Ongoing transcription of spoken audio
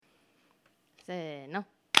せーの。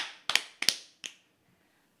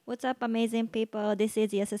What's up, amazing people? This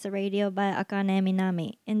is Yes Radio by Akane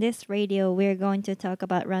Minami. In this radio, we're going to talk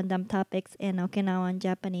about random topics in Okinawan,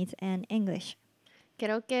 Japanese, and English.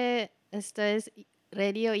 Creo que esto es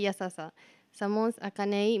Radio Yasasa. Somos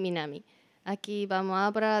Akane y Minami. Aquí vamos a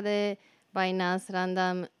hablar de vainas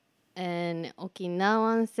random en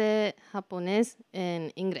okinawense, japonés,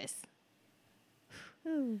 en inglés.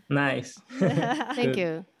 Nice. Thank Good.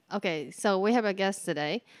 you. Okay, so we have a guest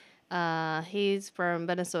today. He's from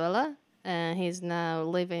Venezuela and he's now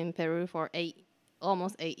living in Peru for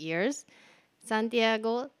almost 8 years.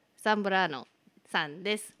 Santiago Zambrano さん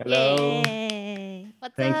です。 Hello. Yay!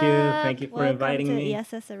 What's Thank up? you. Thank you for Welcome inviting to me.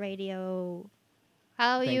 Yes Radio.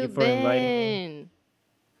 How Thank you you for inviting me. been?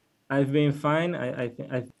 I've been fine.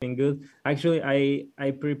 I've been good. Actually,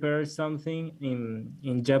 I prepared something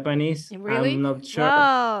in Japanese. Really? I'm not sure.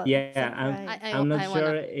 Wow! Yeah, surprise. I'm not I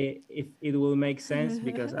sure wanna. if it will make sense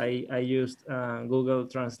because I used Google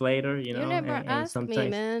Translator, You know, never and asked me,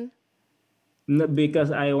 sometimes man. because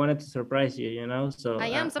I wanted to surprise you, So I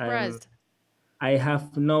am surprised. I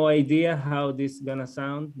have no idea how this gonna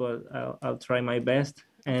sound, but I'll try my best.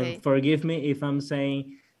 And Okay. forgive me if I'm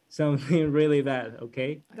saying something really bad,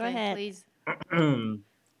 okay? Go Okay, ahead. please.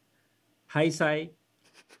 Hi, Sai.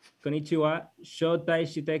 Konnichiwa. Shoutai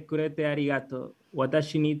shite kurete arigato.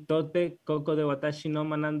 Watashi ni tote koko de watashi no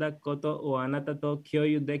mananda koto o anata to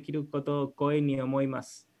kyoyu dekiru koto o koe ni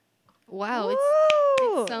omoimasu. Wow,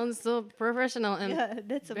 Woo! it sounds so professional and Yeah,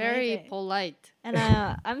 that's very amazing. polite. And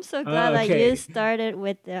I'm so glad that Okay. you started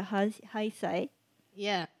with the Haisai.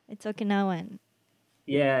 Yeah, It's Okinawan.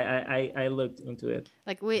 Yeah, I looked into it.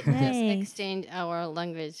 like we just Nice. exchanged our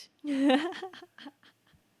language.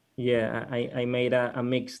 Yeah, I made a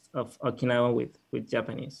mix of Okinawan with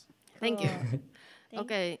Japanese. Thank you. Cool. Thank-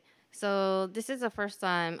 Okay, so this is the first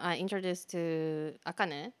time I introduced to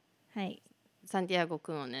Akane, はい。 Santiago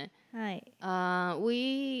kunをね。はい。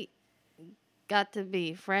 We got to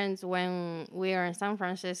be friends when we were in San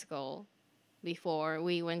Francisco before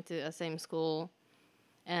we went to the same school.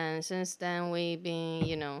 And since then, we've been,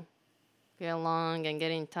 get along and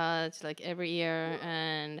get in touch like every year.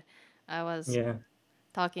 And I was Yeah.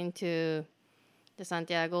 talking to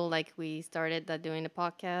Santiago, like we started doing the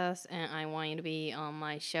podcast, and I want you to be on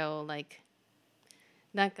my show. Like,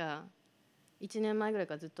 なんか1年前ぐらい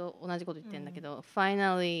からずっと同じこと言ってんだけど、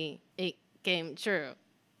finally it came true.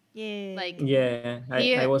 Yay. Like, Yeah, I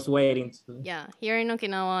Here- was waiting to. yeah, here in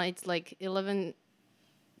Okinawa, it's like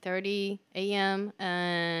 11:30 a.m.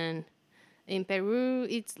 and in Peru,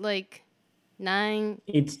 it's like 9.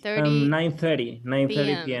 It's 30 9:30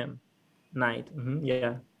 PM. p.m. night.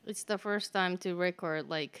 Yeah. It's the first time to record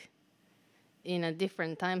like in a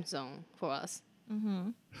different time zone for us. Mm-hmm.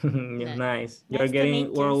 Yeah, Nice. nice. You're Nice to getting meet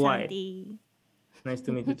you, worldwide. Santi. Nice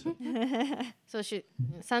to meet you too. So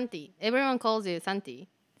Santi. Everyone calls you Santi.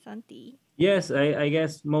 Santi. Yes, I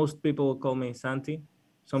guess most people call me Santi.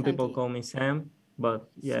 Some people Santi. call me Sam, but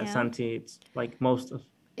yeah, Sam? Santi. It's like most of.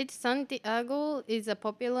 It's Santiago is a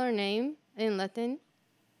popular name in Latin.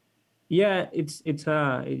 Yeah, it's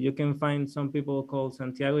you can find some people called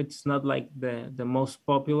Santiago. It's not like the most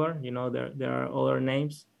popular. There are other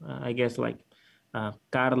names. I guess like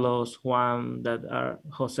Carlos, Juan, that are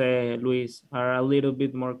Jose, Luis are a little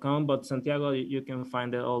bit more common. But Santiago, you can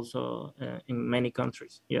find it also in many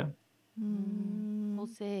countries. Yeah, Mm.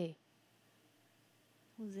 Jose.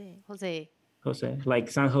 Jose. Jose, like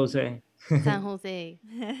San Jose. San Jose.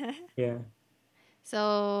 Yeah.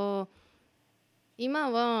 So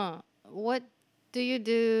今は what do you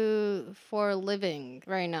do for a living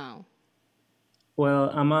right now?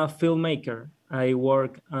 Well, I'm a filmmaker. I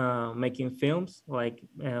work making films, like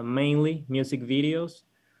mainly music videos.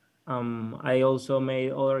 I also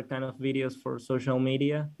made other kind of videos for social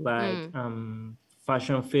media, like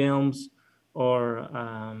fashion films, or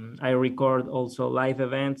I record also live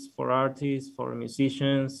events for artists, for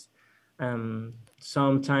musicians.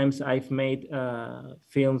 Sometimes I've made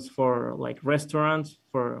films for like restaurants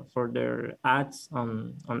for their ads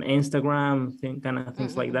on Instagram, kind of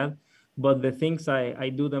things like that. But the things I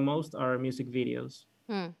do the most are music videos.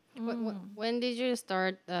 When did you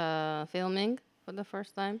start filming for the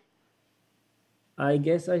first time? I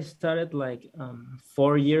guess I started like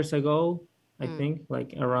 4 years ago, I think,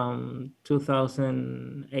 like around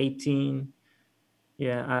 2018.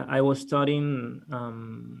 Yeah, I was studying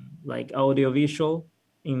like audiovisual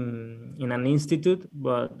in an institute,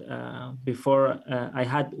 but before I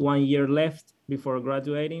had 1 year left before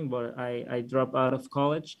graduating, but I dropped out of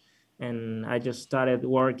college and I just started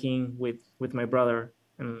working with my brother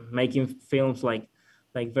and making films like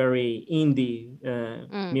like very indie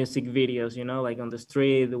Mm. music videos, you know, like on the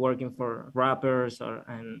street working for rappers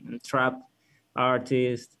and trap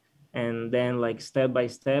artists. And then like step by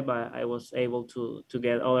step, I was able to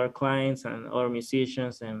get other clients and other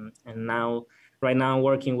musicians, and now right now I'm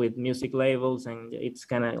working with music labels, and it's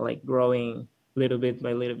kind of like growing little bit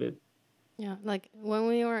by little bit. Yeah, like when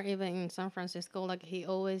we were even in San Francisco, like he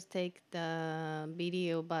always take the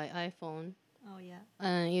video by iPhone. Oh yeah.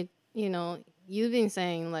 And you know, you've been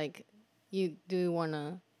saying like you do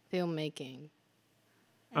wanna filmmaking.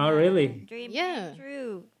 Oh, really? Dream Yeah. came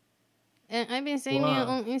true. And I've been seeing you Wow.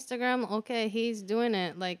 on Instagram. Okay, he's doing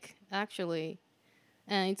it like actually,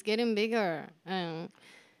 and it's getting bigger. And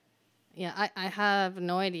yeah, I have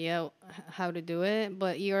no idea how to do it,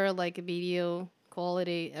 but your like video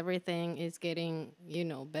quality, everything is getting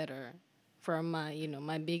better from my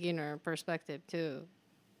my beginner perspective too.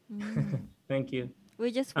 Mm. Thank you.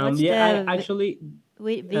 We just watched Yeah, I the actually um,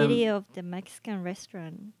 video of the Mexican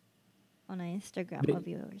restaurant on an Instagram the, of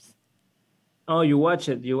yours. oh, you watch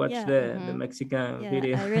it? You watch Yeah, the Hmm. Mexican yeah,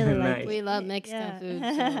 video? I really like Nice. We it. love Mexican Yeah. food,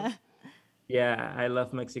 so Yeah, I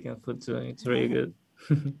love Mexican food too. It's really good.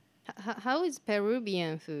 how is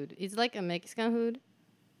Peruvian food? It's like a Mexican food.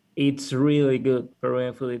 It's really good.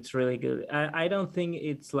 Peruvian food, it's really good. I don't think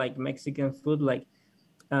it's like Mexican food. Like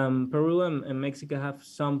Peru and Mexico have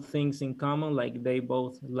some things in common. Like they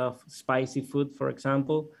both love spicy food, for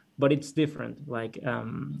example, but it's different. Like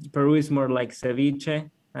Peru is more like ceviche.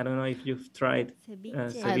 I don't know if you've tried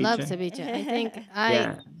I love ceviche. ceviche. I think Ceviche. I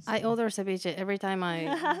Yeah. I order ceviche every time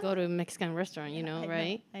I go to a Mexican restaurant. You Yeah, know, I know.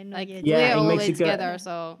 right? I know Like you do. we're Yeah, in always Mexico, together, Yeah.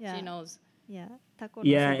 so she Yeah. knows. Yeah. Taco no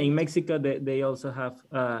yeah, in ceviche. Mexico they also have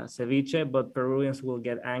ceviche, but Peruvians will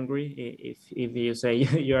get angry if you say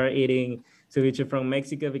you're eating ceviche from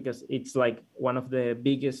Mexico, because it's like one of the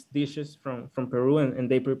biggest dishes from Peru, and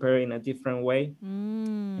they prepare it in a different way,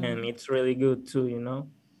 and Mm. it's really good too, you know.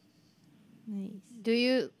 Nice. Do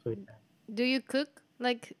you So, yeah. do you cook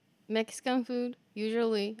like Mexican food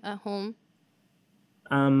usually at home?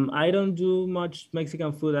 I don't do much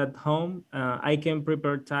Mexican food at home. I can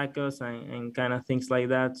prepare tacos and kind of things like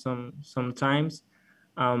that sometimes.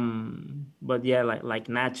 But yeah, like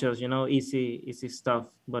nachos, you know, easy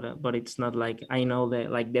stuff. But it's not like I know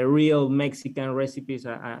the real Mexican recipes.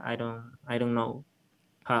 I don't know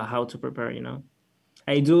how to prepare. You know,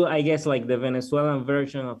 I do. I guess like the Venezuelan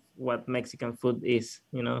version of what Mexican food is.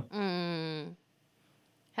 You know. Mm.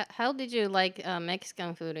 How did you like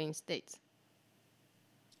Mexican food in States?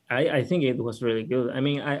 I think it was really good. I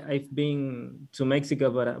mean, I've been to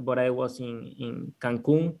Mexico, but I was in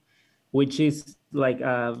Cancun, which is like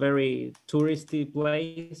a very touristy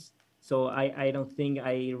place. So I don't think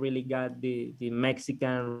I really got the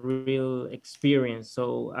Mexican real experience.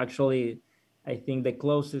 So actually, I think the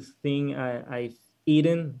closest thing I've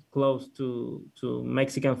eaten close to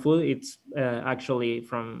Mexican food, it's actually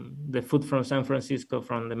from the food from San Francisco,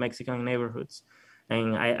 from the Mexican neighborhoods,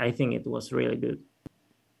 and I think it was really good.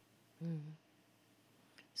 Mm.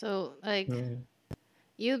 So like Yeah.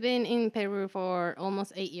 you've been in Peru for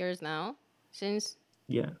almost 8 years now, since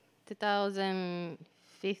Yeah.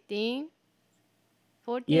 2015,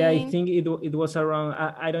 Yeah, I 14. think it was around,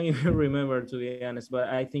 I don't even remember, to be honest, but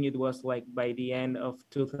I think it was like by the end of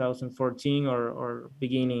 2014 or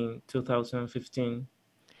beginning 2015.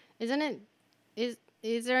 Isn't it?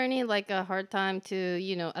 Is there any like a hard time to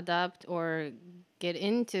adapt or get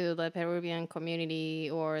into the Peruvian community,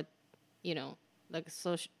 or you know like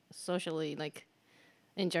socially, like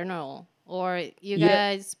in general, or you Yeah,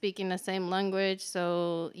 guys speak in the same language,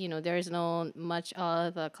 so there is no much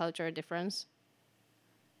of a cultural difference?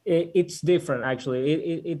 it's different actually.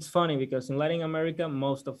 It's funny because in Latin America,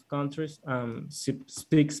 most of countries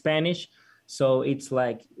speak Spanish. So it's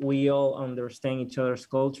like we all understand each other's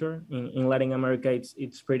culture. In Latin America,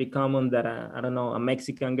 it's pretty common that I don't know, a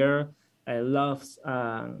Mexican girl loves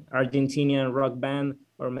Argentinian rock band,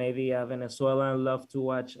 or maybe a Venezuelan love to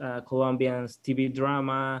watch Colombian's TV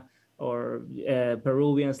drama, or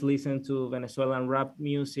Peruvians listen to Venezuelan rap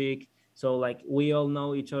music. So like we all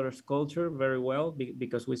know each other's culture very well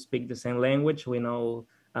because we speak the same language. We know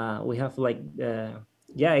we have like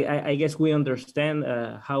yeah, I guess we understand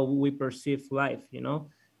how we perceive life, you know,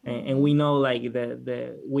 and we know like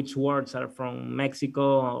the which words are from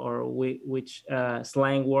Mexico, or which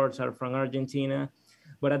slang words are from Argentina.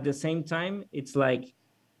 But at the same time, it's like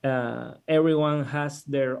everyone has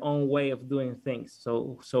their own way of doing things.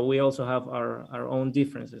 So we also have our own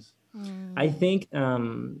differences. I Mm. think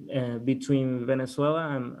between Venezuela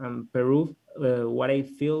and Peru, what I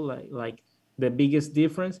feel like the biggest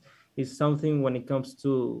difference is something when it comes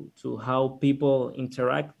to how people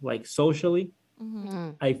interact, like socially.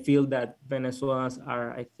 Mm. I feel that Venezuelans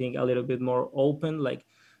are, I think, a little bit more open, like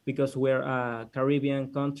because we're a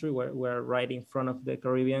Caribbean country, we're right in front of the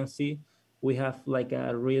Caribbean Sea. We have like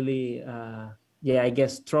a really, yeah, I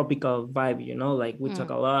guess tropical vibe, you know, like we talk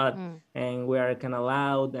Mm. a lot Mm. and we are kind of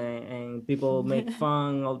loud and people make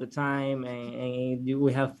fun all the time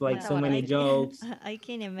we have like Yeah, so many jokes I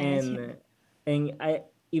can imagine. and and I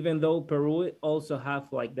even though Peru also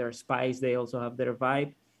have like their spice, they also have their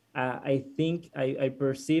vibe. I think I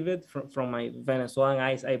perceive it from my Venezuelan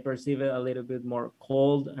eyes. I perceive it a little bit more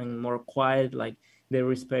cold and more quiet. Like they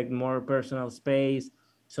respect more personal space.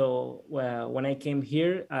 So when I came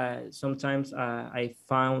here, sometimes I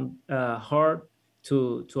found hard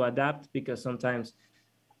to adapt because sometimes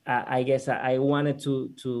I guess I wanted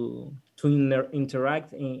to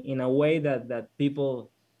interact in a way that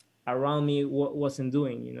people around me wasn't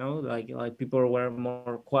doing, you know, like people were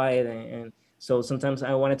more quiet and so sometimes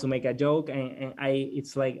I wanted to make a joke and I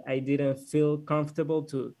it's like I didn't feel comfortable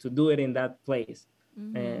to do it in that place.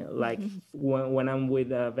 Like when I'm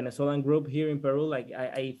with a Venezuelan group here in Peru, like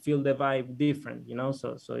I feel the vibe different, you know.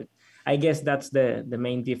 I guess that's the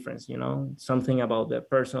main difference, you know, something about the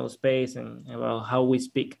personal space and about how we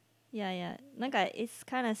speak. Yeah, yeah. なんか it's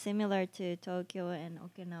kind of similar to Tokyo and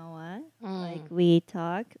Okinawa. Like Mm. we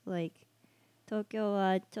talk, like 東京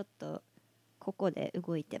はちょっとここで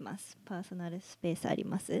動いてます。パーソナルスペースあり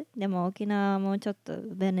ます。でも沖縄もちょっと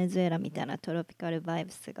ベネズエラみたいなトロピカルバイ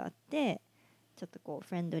ブスがあって、ちょっとこう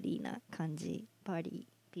フレンドリーな感じ、パーティー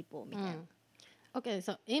ピーポーみたいな。Mm. Okay,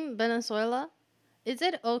 so in Venezuela, is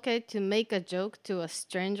it okay to make a joke to a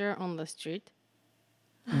stranger on the street?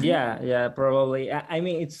 Yeah, probably. I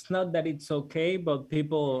mean, it's not that it's okay, but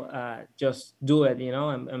people just do it, you know,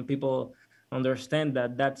 and people understand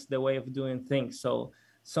that that's the way of doing things. So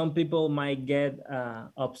some people might get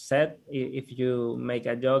upset if you make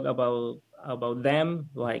a joke about them,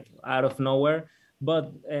 like out of nowhere.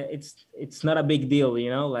 But it's not a big deal,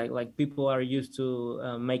 you know. Like people are used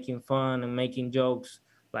to making fun and making jokes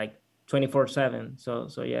like 24/7. So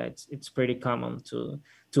yeah, it's pretty common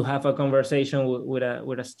to have a conversation with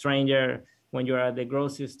a stranger when you're at the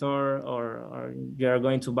grocery store or you're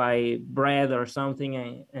going to buy bread or something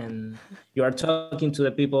and you are talking to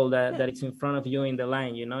the people that it's in front of you in the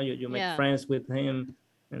line, you know, you make Yeah. friends with him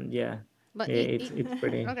and yeah, But it's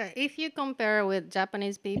pretty. okay, if you compare with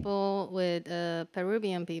Japanese people with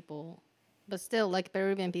Peruvian people, but still like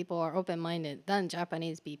Peruvian people are open-minded than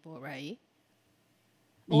Japanese people, right?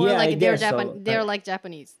 Or Yeah, I like they're guess so. they're like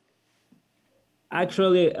Japanese.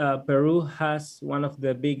 Actually, Peru has one of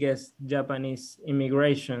the biggest Japanese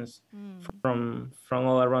immigrations うん。from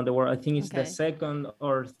all around the world. I think it's the Okay. second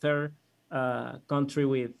or third country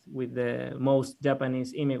with the most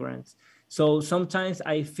Japanese immigrants. So sometimes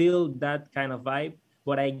I feel that kind of vibe,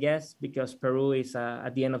 but I guess because Peru is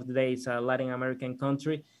at the end of the day it's a Latin American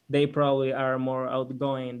country, they probably are more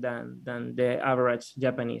outgoing than the average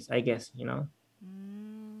Japanese. I guess, you know. うー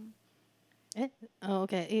ん。Eh? Oh,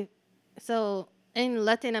 okay. So in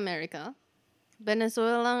Latin America,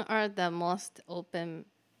 Venezuelan are the most open,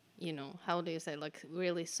 how do you say, like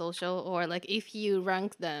really social, or like if you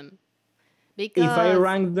rank them, If I because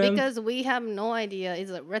rank them, we have no idea is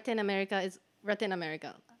that Latin America is Latin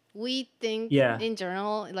America. We think yeah, in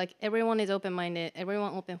general like everyone is open minded,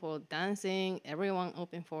 everyone open for dancing, everyone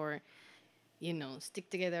open for stick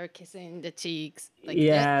together, kissing the cheeks, like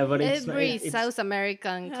yeah, but it's not. every It's South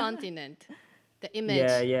American continent. The yeah,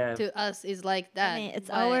 image yeah. to us is like I that, mean, it's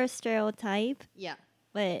but our stereotype, yeah.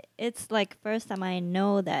 but it's like first time I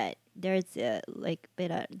know that there's a like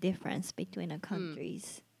bit of difference between the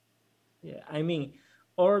countries. Yeah, I mean,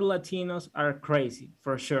 all Latinos are crazy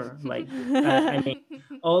for sure. Like, I mean,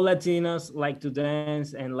 all Latinos like to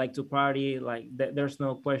dance and like to party. Like, there's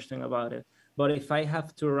no question about it. But if I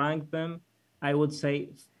have to rank them, I would say,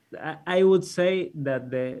 I would say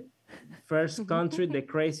that the first country, the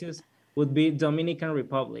craziest, would be Dominican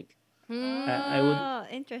Republic. I would Oh,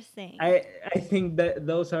 interesting. I think that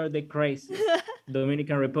those are the craziest.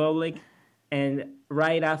 Dominican Republic, and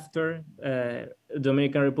right after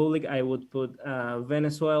Dominican Republic, I would put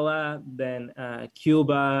Venezuela, then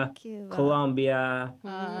Cuba, Cuba. Colombia,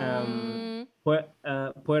 um,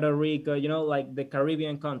 Mm, Puerto Rico. You know, like the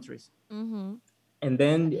Caribbean countries, Mm-hmm. and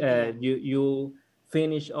then Caribbean. you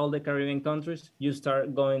finish all the Caribbean countries, you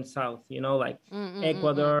start going south, you know, like Mm-mm-mm-mm.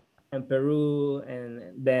 Ecuador and Peru,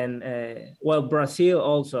 and then well, Brazil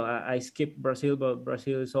also. I skipped Brazil, but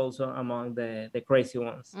Brazil is also among the crazy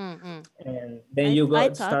ones. Mm-mm. And then I you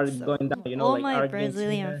thought start so. going down, you know, All like my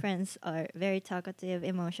Brazilian Argentina. friends are very talkative,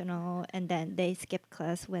 emotional, and then they skip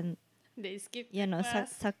class when They skip the you know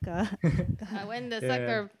class. soccer. When the Yeah,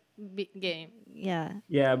 soccer game.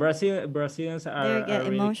 Yeah, Brazilians they are get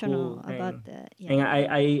really emotional cool, about that. and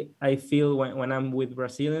Yeah. I feel when I'm with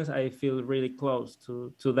Brazilians, I feel really close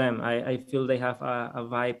to them. I feel they have a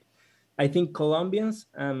vibe. I think Colombians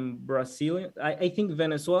and Brazilian. I think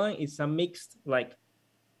Venezuelan is a mixed, like,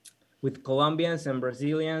 with Colombians and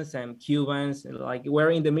Brazilians and Cubans. Like,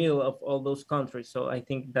 we're in the middle of all those countries, so I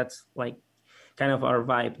think that's like kind of our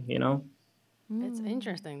vibe, you know. It's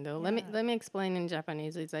interesting though. Yeah. Let me explain in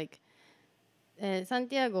Japanese. It's like サン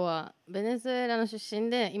ティアゴはベネズエラの出身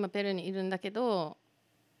で今ペルーにいるんだけど、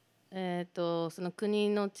その国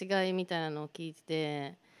の違いみたいなのを聞いて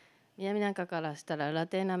て、南なんかからしたらラ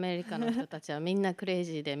テンアメリカの人たちはみんなクレイ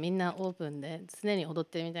ジーでみんなオープンで常に踊っ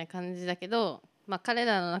てるみたいな感じだけど、まあ、彼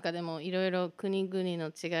らの中でもいろいろ国々の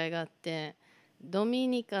違いがあって、ドミ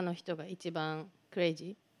ニカの人が一番クレイ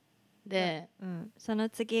ジーで、その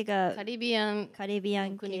次がカリビアン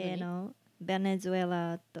系のベネズエ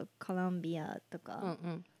ラとコロンビアとか、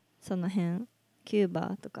その辺キュー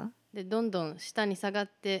バとかでどんどん下に下がっ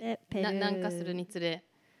て南下するにつれ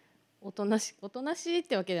おとなしいっ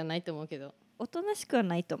てわけではないと思うけど、おとなしくは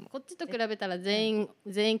ないと思う。こっちと比べたら全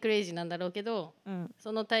員クレイジーなんだろうけど、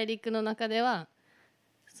その大陸の中では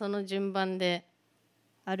その順番で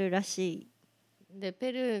あるらしい。で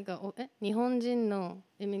ペルーが日本人の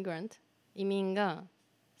移民が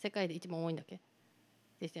世界で一番多いんだっけ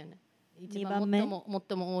でしたよね。一番最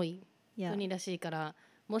も多い国らしいから、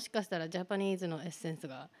もしかしたらジャパニーズのエッセンス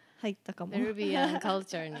が入ったかも。ペルビアンカル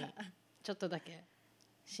チャーにちょっとだけ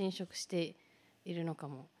侵食しているのか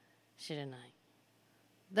もしれない。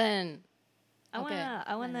Then I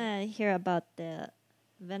wanna hear about the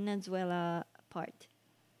Venezuela part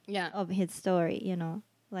of his story, you know.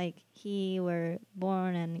 Like he were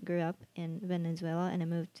born and grew up in Venezuela and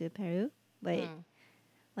moved to Peru, but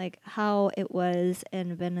like how it was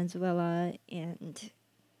in Venezuela and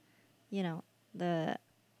you know the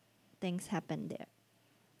things happened there.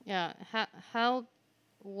 Yeah,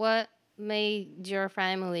 what made your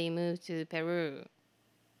family move to Peru?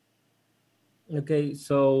 Okay,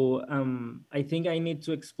 so I think I need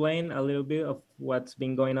to explain a little bit of what's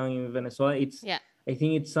been going on in Venezuela. I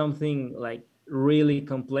think it's something like really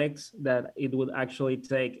complex that it would actually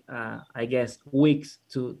take, I guess, weeks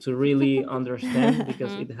to really understand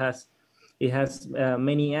because it has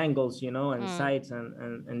many angles, you know, and sides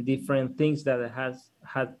and different things that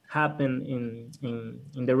had happened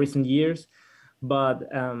in the recent years. But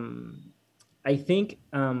I think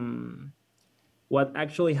what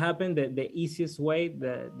actually happened, the easiest way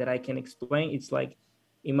that I can explain, it's like,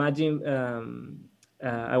 imagine,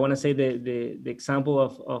 I want to say the example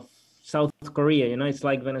of South Korea, you know, it's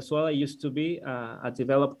like Venezuela used to be a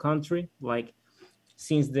developed country, like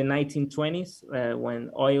since the 1920s, when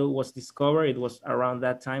oil was discovered. It was around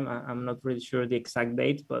that time. I'm not really sure the exact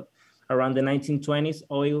date, but around the 1920s,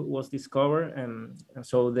 oil was discovered. And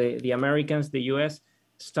so the Americans, the US,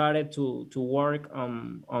 started to work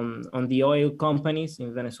on the oil companies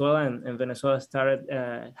in Venezuela, and Venezuela started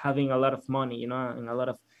having a lot of money, you know, and a lot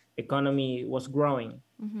of economy was growing.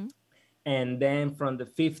 And then from the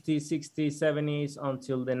 50s, 60s, 70s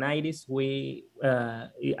until the 90s,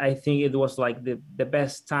 I think it was like the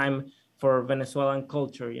best time for Venezuelan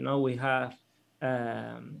culture. You know, we have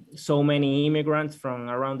so many immigrants from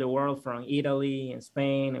around the world, from Italy and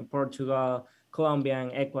Spain and Portugal, Colombia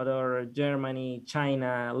and Ecuador, Germany,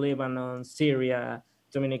 China, Lebanon, Syria,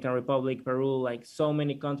 Dominican Republic, Peru. Like, so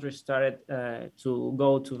many countries started to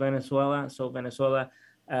go to Venezuela. So Venezuela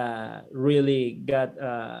really got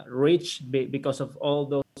rich because of all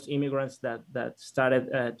those immigrants that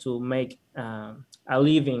started to make a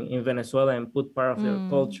living in Venezuela and put part of their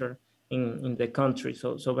culture in the country.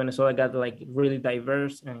 So Venezuela got like really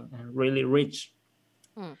diverse and really rich.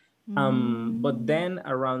 But then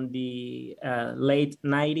around the late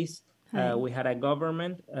 90s, we had a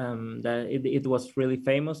government that it was really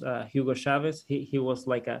famous. Hugo Chavez. He was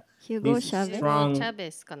like Hugo Chavez. Strong. Hugo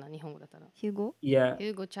Chavez かな、日本語だったら。Hugo? Yeah.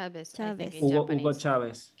 Hugo Chavez. I think in Hugo Japanese.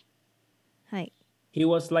 Chavez. Hi. He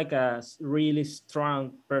was like a really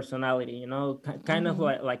strong personality, you know, kind of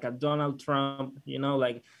like a Donald Trump, you know,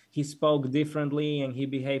 like he spoke differently and he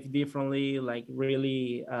behaved differently, like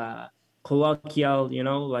really colloquial, you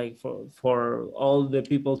know, like for all the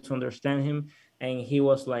people to understand him. And he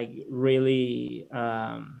was like really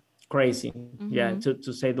crazy,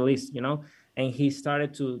 to say the least, you know. And he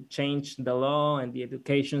started to change the law and the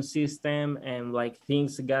education system, and like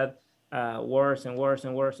things got worse and worse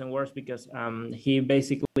and worse and worse because he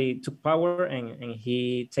basically took power and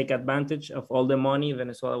he take advantage of all the money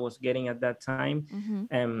Venezuela was getting at that time.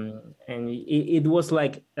 And it was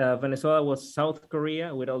like Venezuela was South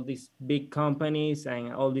Korea with all these big companies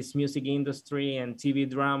and all this music industry and TV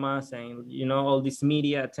dramas and all this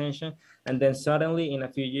media attention. And then suddenly in a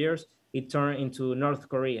few years it turned into North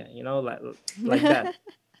Korea, like that.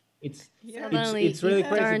 Suddenly It's really it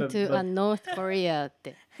crazy, turned to a but North Korea っ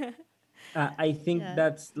て。I think Yeah.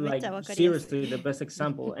 that's like めっちゃわかりやすい。 seriously the best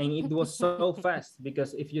example. And it was so fast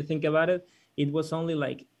because if you think about it, it was only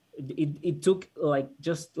like it took like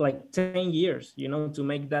just like 10 years, to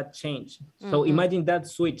make that change. So imagine that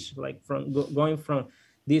switch, like from going from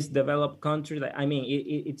this developed country. Like, I mean,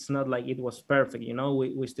 it's not like it was perfect,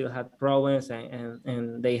 we still had problems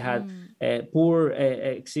and they had poor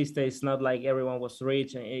existence. It's not like everyone was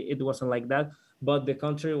rich and it wasn't like that. But the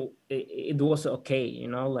country, it was okay,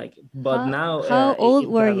 like. But now, how old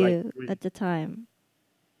were got, like, you at the time?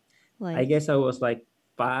 I Like guess I was like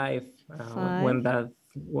 5 when 5?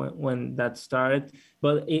 when that started.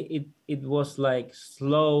 But it was like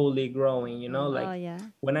slowly growing, like Oh yeah.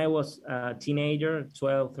 when I was a teenager,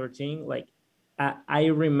 12, 13, like I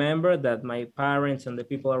remember that my parents and the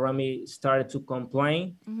people around me started to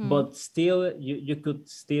complain, but still you could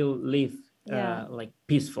still live Yeah. like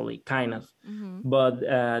peacefully, kind of. Mm-hmm. But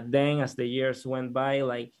then as the years went by,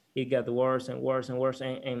 like it got worse and worse and worse,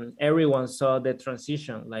 and everyone saw the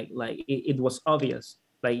transition. Like it was obvious.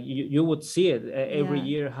 Like you would see it every Yeah.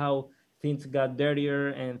 year how things got dirtier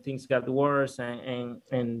and things got worse,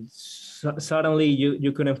 and suddenly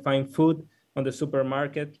you couldn't find food on the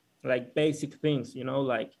supermarket, like basic things,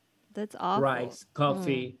 like That's awful. rice,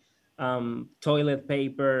 coffee, toilet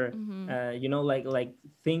paper, Mm-hmm. Like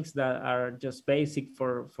things that are just basic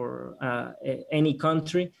for any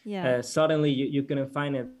country. Yeah. Suddenly you couldn't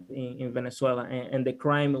find it in Venezuela, and the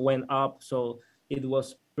crime went up. So it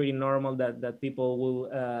was pretty normal that people will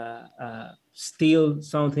steal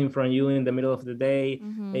something from you in the middle of the day,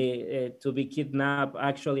 to be kidnapped.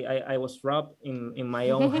 Actually, I was robbed in my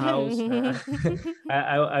own house.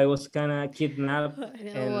 I was kind of kidnapped,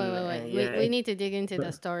 and Wait. yeah, We need to dig into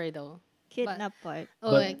the story though. Kidnap part.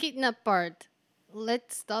 but Kidnap part.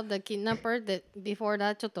 Let's stop the kidnap part. Before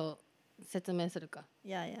that, ちょっと説明するか。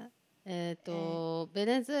Yeah, yeah. ベ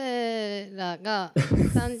ネズエラが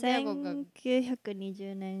サンティアゴが、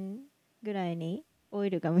1920年ぐらいにオイ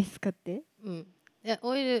ルが見つかって、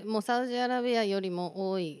オイルもうサウジアラビアよりも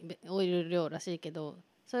多いオイル量らしいけど、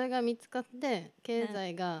それが見つかって経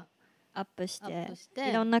済がアップしアップして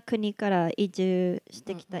いろんな国から移住し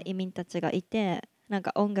てきた移民たちがいて、なん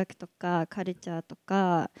か音楽とかカルチャーと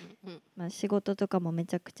か、まあ、仕事とかもめ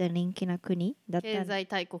ちゃくちゃ人気な国だった。経済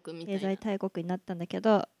大国みたいな。経済大国になったんだけ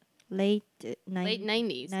ど、late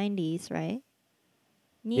 90s, right?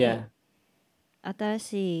 に、yeah, 新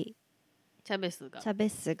しいチャベ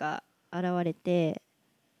スが現れて、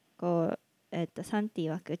こう、サンティ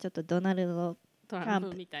枠ちょっとドナルド・トトランプラ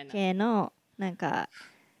ンプみたいな系のなんか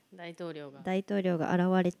大統領が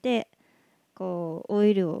現れて、こうオ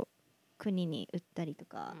イルを国に売ったりと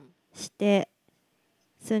かして、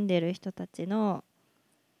住んでる人たちの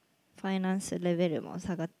ファイナンスレベルも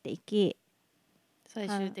下がっていき、最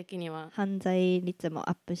終的には犯罪率も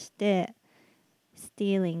アップして、ステ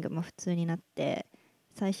ィーリングも普通になって、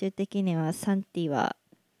最終的にはサンティは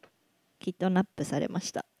キッドナップされま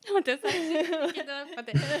した。待って、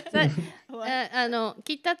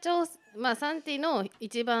北朝鮮、まあサンティの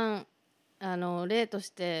一番例とし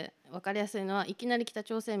て分かりやすいのは、いきなり北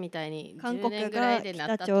朝鮮みたいに10韓国年ぐらがいでなっ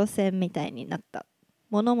た北朝鮮みたいになった。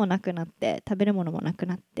物もなくなって、食べるものもなく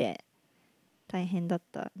なって、大変だっ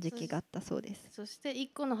た時期があったそうです。そして一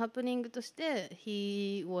個のハプニングとして、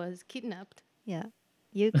He was kidnapped. いや、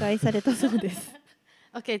誘拐されたそうです。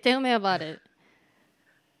Okay, tell me about it.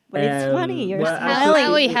 But it's funny, you're well,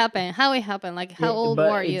 smiling. How it happened? Like, how Yeah, old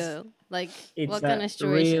but were it's- you? Like, it's what kind a of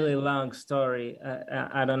situation? really long story.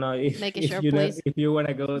 I don't know if Make it if short, you please. if you want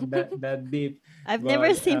to go that deep. I've never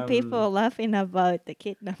But, seen people laughing about the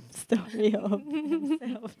kidnap story of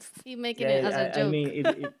themselves. You making it as a I joke. mean,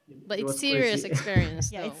 But it it's was serious crazy.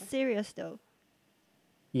 experience Yeah, though. it's serious though.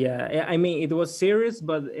 Yeah, I mean, it was serious,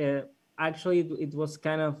 but actually, it was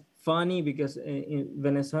kind of funny because in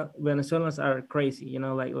Venezuelans are crazy,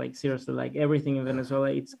 like seriously, like everything in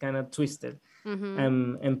Venezuela, it's kind of twisted,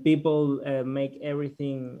 and people make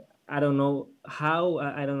everything. I don't know how,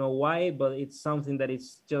 I don't know why, but it's something that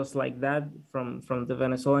it's just like that from the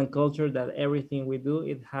Venezuelan culture, that everything we do,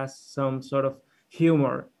 it has some sort of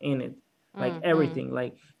humor in it. Like everything,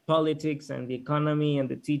 like politics and the economy and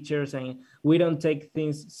the teachers, and we don't take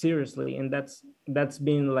things seriously. And that's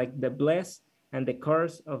been like the bless and the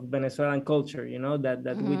curse of Venezuelan culture,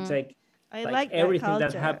 that we Mm-hmm. take I like like that everything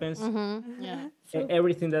that culture. happens, Mm-hmm. Yeah. So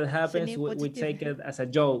everything that happens, semi we positive. take it as a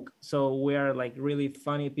joke. So we are like really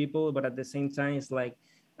funny people, but at the same time it's like,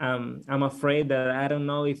 I'm afraid that I don't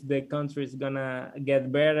know if the country is gonna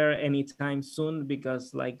get better anytime soon,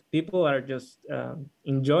 because like people are just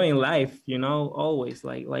enjoying life, always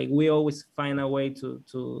like we always find a way to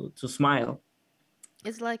smile.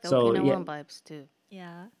 It's like So yeah. Okinawan vibes too.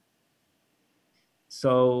 Yeah.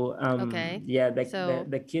 So Okay. yeah, So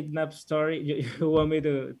the kidnap story. You want me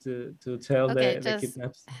to tell okay, the just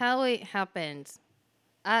kidnaps? how it happens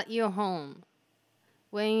at your home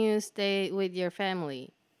when you stay with your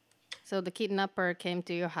family. So the kidnapper came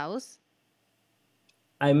to your house.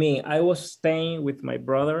 I mean, I was staying with my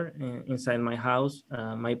brother inside my house.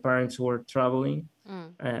 My parents were traveling.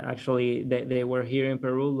 Mm. Actually, they were here in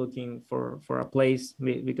Peru looking for a place,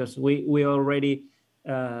 because we already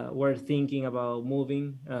were thinking about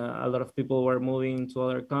moving. A lot of people were moving to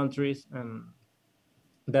other countries, and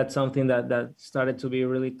that's something that started to be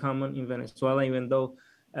really common in Venezuela, even though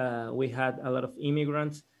we had a lot of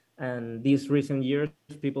immigrants. And these recent years,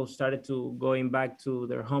 people started to going back to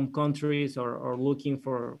their home countries, or looking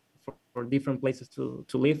for different places to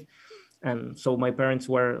live. And so my parents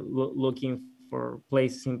were looking for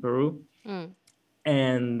places in Peru. Mm.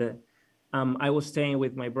 And I was staying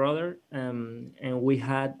with my brother, and we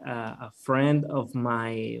had a friend of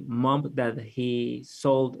my mom that he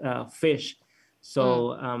sold fish. Mm. So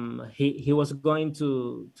he was going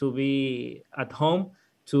to be at home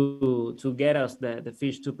to get us the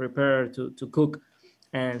fish to prepare to cook.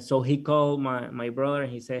 And so he called my brother,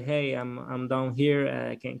 and he said, "Hey, I'm down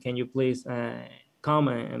here. Can you please come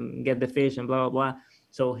and get the fish and blah blah blah."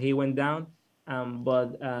 So he went down,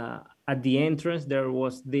 but at the entrance there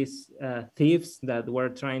was these thieves that were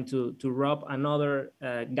trying to rob another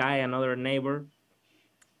guy, another neighbor.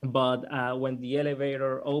 But when the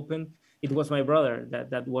elevator opened, it was my brother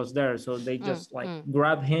that was there. So they Mm. just like Mm.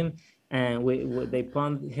 grabbed him, and they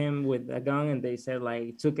pumped him with a gun, and they said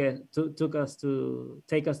like took us to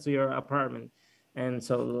take us to your apartment. And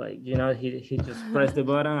so like he just pressed the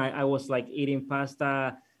button. I was like eating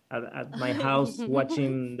pasta at my house,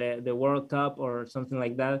 watching the World Cup or something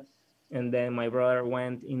like that. And then my brother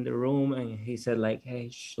went in the room, and he said like,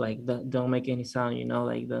 "Hey, like don't make any sound,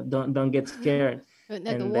 like don't get scared." Like, And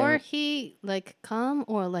then were he like calm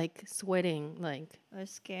or like sweating? Like I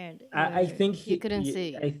was scared. I Or think you couldn't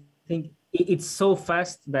see. I think it's so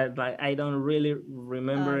fast that like I don't really oh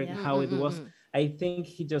remember yeah. how it was. Mm-mm-mm-mm. I think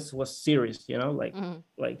he just was serious, Mm.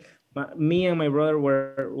 like me and my brother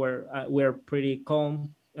were pretty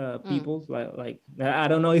calm Mm. people. Like I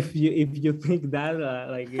don't know if you think that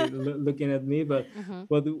like looking at me, Mm-hmm.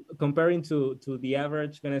 but comparing to the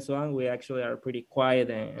average Venezuelan, we actually are pretty quiet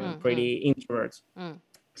and Mm-hmm. pretty introverts. Mm.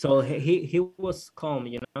 So he was calm.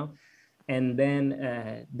 And then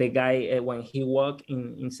the guy, when he walked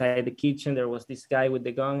inside the kitchen, there was this guy with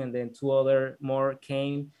the gun, and then two other more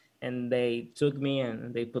came, and they took me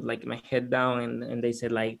and they put like my head down, and they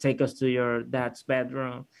said like, "Take us to your dad's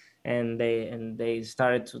bedroom." And they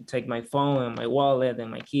started to take my phone and my wallet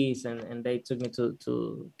and my keys, and they took me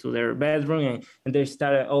to their bedroom, and they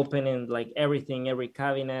started opening like everything, every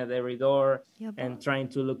cabinet, every door, Yaba. and trying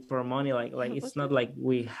to look for money. Like it's not Yaba. like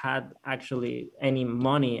we had actually any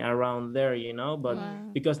money around there, but Mm.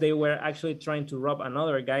 Wow. because they were actually trying to rob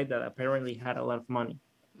another guy that apparently had a lot of money.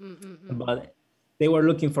 Mm-mm-mm. But they were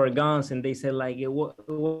looking for guns, and they said like,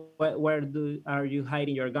 where are you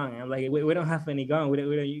hiding your gun? And like, we don't have any gun.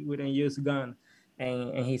 We don't use gun.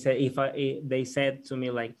 And he said, they said to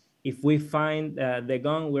me like, if we find the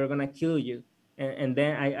gun, we're gonna kill you. And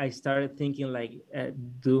then I started thinking like,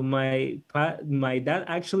 do my dad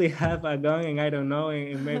actually have a gun, and I don't know,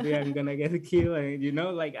 and maybe I'm gonna get killed,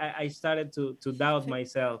 and like I started to doubt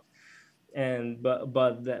myself. And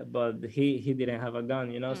but he didn't have a gun,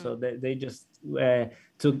 Mm. so they just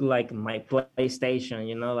took like my PlayStation,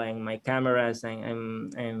 like my cameras,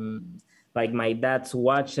 and like my dad's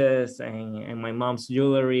watches, and my mom's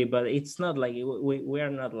jewelry. But it's not like we are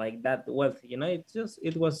not like that wealthy,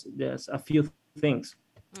 it was just a few things.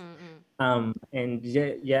 Mm-mm. And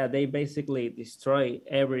yeah, they basically destroy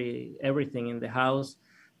everything in the house.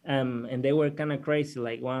 And they were kind of crazy.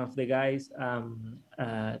 Like one of the guys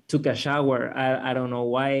took a shower. I don't know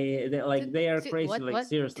why. Like they are crazy, What? like What?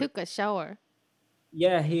 seriously. Took a shower.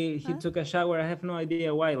 Yeah, he Huh? took a shower. I have no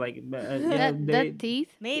idea why. Like yeah, That they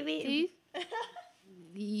teeth Maybe. teeth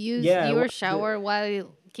use yeah your shower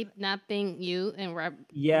while kidnapping you and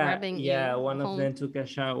Yeah, grabbing yeah, you one of home. them took a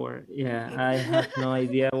shower. Yeah, I have no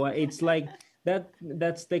idea what it's like.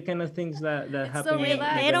 That's the kind of things that It's so happen in They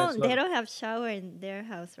relaxed. don't Venezuela. have shower in their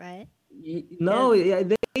house, right? No, 'Cause yeah,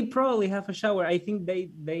 they probably have a shower. I think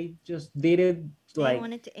they just did it they like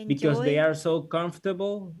wanted to because they enjoy. are so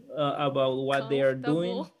comfortable about what they are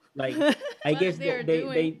doing. Comfortable. Like I What guess they are they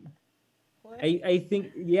doing. What? I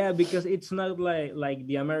think yeah, because it's not like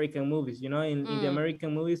the American movies, you know. In the Mm.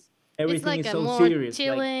 American movies, It's everything like is a so more serious.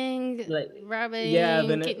 chilling, Like yeah, robbing,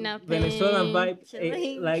 Venezuelan kidnapping. vibe.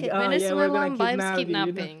 Chilling. Like oh yeah, we're gonna Venezuelan vibes kidnap you, you know.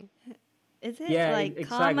 kidnapping. Is it Yeah, like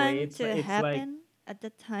exactly. common to It's like happen at the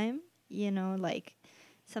time? You know, like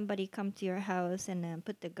somebody come to your house and then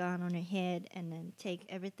put the gun on your head and then take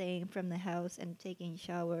everything from the house and taking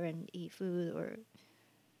shower and eat food, or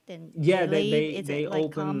then they yeah, leave. Is it they like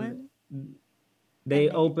open common? they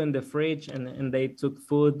And then opened the fridge and they took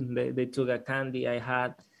food. They took a candy I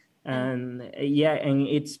had, and and yeah, and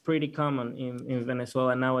it's pretty common in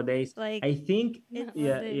Venezuela nowadays. like I think it's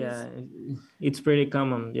yeah, Nowadays. yeah, it's pretty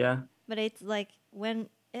common. Yeah. but it's like when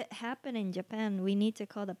it happened in Japan, we need to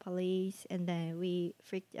call the police, and then we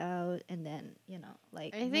freaked out, and then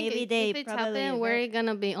like I think maybe they if it's probably happened, we're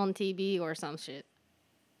gonna be on TV or some shit.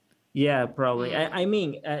 Yeah, probably. Mm. I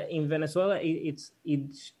mean, in Venezuela, it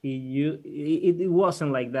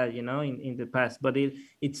wasn't like that, you know, in the past, but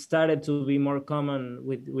it started to be more common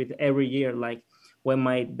with every year. Like when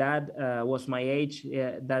my dad was my age,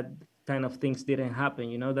 that kind of things didn't happen.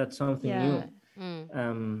 You know, that's something yeah. new.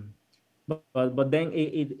 Mm. But then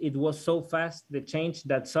it was so fast the change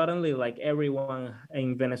that suddenly like everyone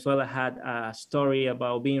in Venezuela had a story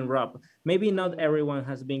about being robbed. Maybe not Mm. everyone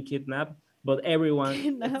has been kidnapped, but everyone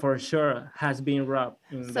Kidnap for sure has been robbed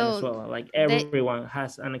in So Venezuela. Like they everyone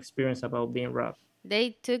has an experience about being robbed.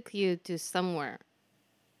 they took you to somewhere.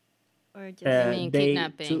 or I just mean They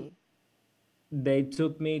took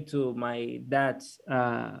kidnapping. me to my dad's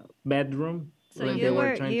bedroom. so Like Mm-hmm. they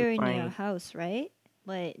were trying to you're in your find. house, right?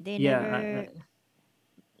 But they Yeah, never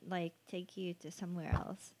like take you to somewhere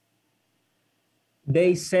else.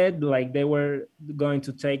 they said like they were going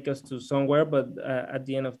to take us to somewhere, but at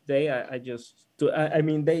the end of the day I just I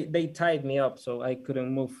mean they tied me up so I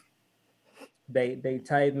couldn't move. They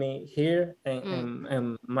tied me here Mm.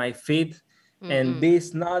 and my feet and Mm-mm.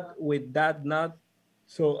 this knot with that knot,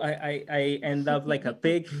 so I end up like a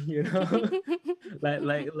pig, you know.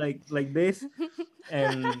 Like this,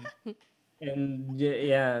 and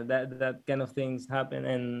yeah, that kind of things happen.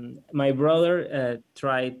 And my brother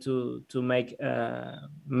tried to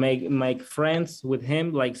make friends with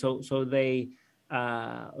him, like so they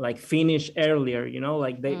like finish earlier, you know,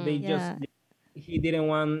 like they Mm. just Yeah. he didn't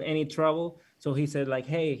want any trouble, so he said like,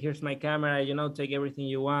 hey, here's my camera, you know, take everything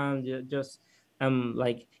you want, just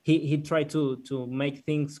like he tried to make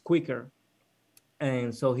things quicker.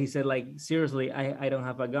 And so he said like, seriously, I don't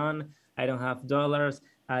have a gun, I don't have dollars,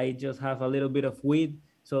 I just have a little bit of weed.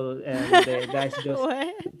 So and the guys just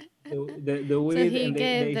What? the So weed, he and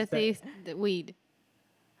gave they the start. thief the weed.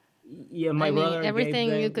 Yeah, I my mean brother gave everything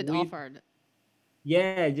you them could weed. offer.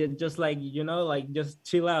 Yeah, just like, you know, like just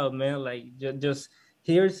chill out, man, like just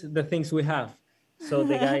here's the things we have. So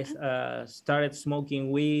the guys started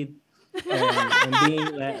smoking weed and being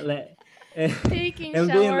like Taking and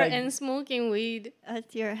being shower like and smoking weed.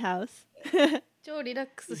 At your house. 超リラッ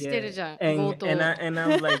クスしてる yeah, じゃん、強盗。and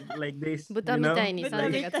I'm like this, 豚 you みたい know, にサ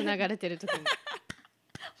ン豚ジlike がつなみたい。がれてる時に。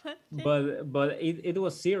but it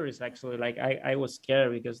was serious actually. Like I was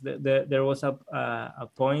scared because there was a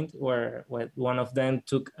point where one of them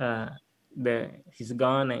took his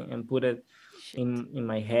gun and put it Shit. in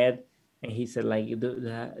my head, and he said like,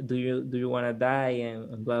 do you want to die,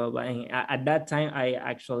 and blah blah blah. And at that time I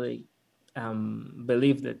actually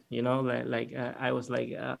believed it, you know, I was like,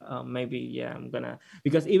 maybe yeah, I'm gonna,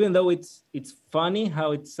 because even though it's funny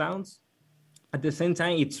how it sounds, at the same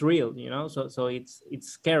time it's real, you know, so it's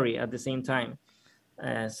scary at the same time.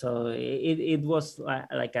 So it was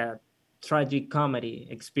like a tragic comedy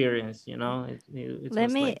experience, you know. It Let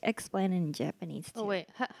was me like, explain in Japanese Oh too. wait,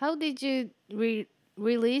 how did you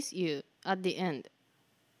release you at the end?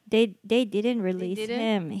 They didn't They release didn't.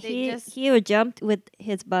 him. They He just he jumped with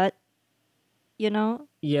his butt, you know?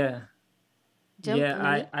 yeah, jumped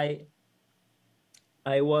yeah, me,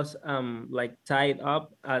 I was like tied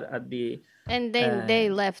up at the and then uh they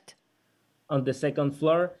left. on the second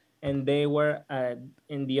floor, and they were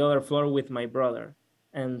in the other floor with my brother.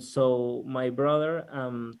 And so my brother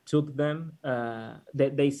took them.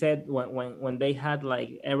 They said when they had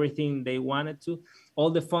like everything they wanted to, all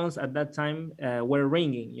the phones at that time were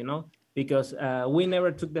ringing, you know, because we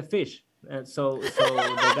never took the fish. So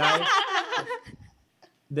the guy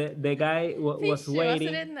the guy フィッ was シュ忘れ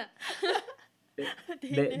waiting. んな。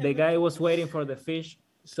The guy was waiting for the fish,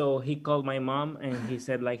 so he called my mom and he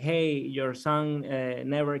said like, hey, your son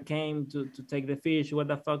never came to take the fish, what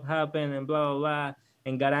the fuck happened, and blah blah blah,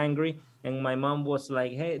 and got angry. And my mom was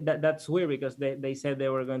like, hey, that's weird, because they said they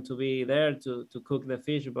were going to be there to cook the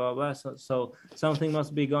fish, blah blah blah. So something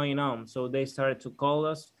must be going on. So they started to call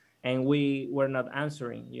us, and we were not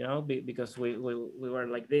answering, because we were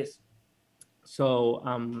like this. So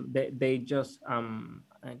they just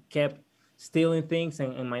kept stealing things,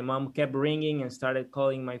 and my mom kept ringing and started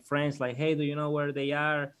calling my friends like, hey, do you know where they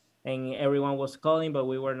are? And everyone was calling, but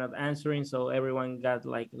we were not answering, so everyone got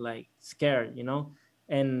like scared,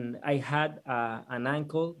 and I had an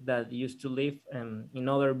uncle that used to live in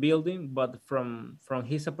another building, but from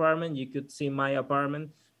his apartment you could see my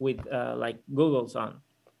apartment with like googles on,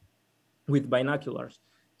 with binoculars.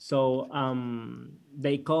 So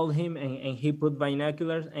they called him, and he put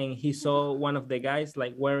binoculars, and he saw one of the guys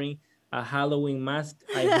like wearing a Halloween mask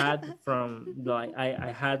I had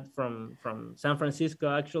from San Francisco,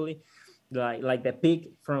 actually, like the pig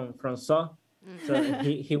from Saw. So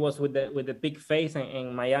he was with the pig face,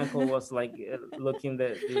 and my uncle was like looking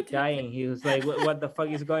the guy, and he was like, what the fuck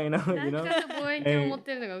is going on, なんかちょっと望遠鏡持っ And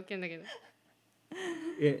てるのがウケんだけど。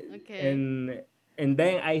Okay. and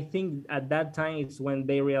then I think at that time is when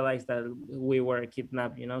they realized that we were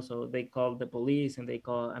kidnapped, so they called the police, and they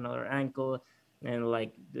called another uncle, and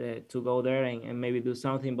like to go there and maybe do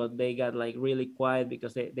something, but they got like really quiet,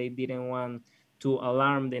 because they didn't want to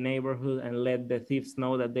alarm the neighborhood and let the thieves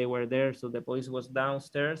know that they were there. So the police was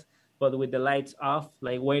downstairs, but with the lights off,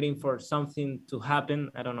 like waiting for something to happen.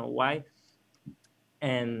 I don't know why.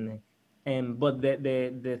 And but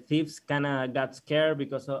the thieves kind of got scared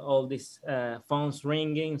because of all these phones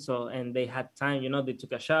ringing. So, and they had time, they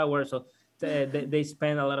took a shower, so they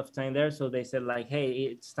spent a lot of time there. So they said like, hey,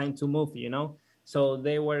 it's time to move, so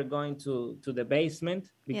they were going to the basement,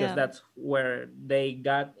 because that's where they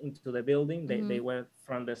got into the building. They went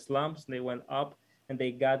from the slums, they went up, and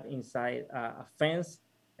they got inside a fence,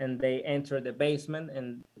 and they entered the basement,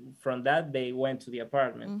 and from that they went to the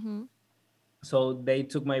apartment. So they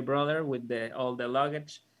took my brother with all the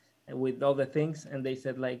luggage, with all the things, and they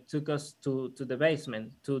said like, took us to the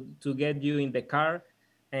basement to get you in the car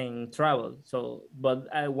and travel. So but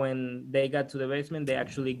when they got to the basement, they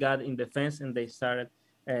actually got in the fence, and they started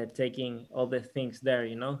taking all the things there,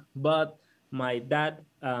 but my dad,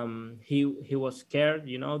 he was scared,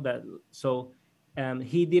 that. So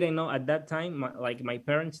he didn't know at that time, my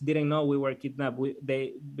parents didn't know we were kidnapped.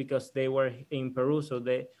 Because they were in Peru, so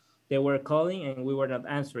they were calling, and we were not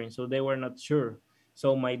answering, so they were not sure.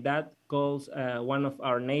 So my dad calls one of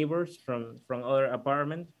our neighbors from other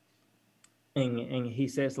apartment, and he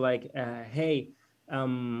says like, hey,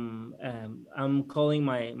 I'm calling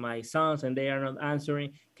my sons, and they are not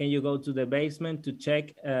answering. Can you go to the basement to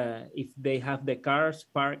check if they have the cars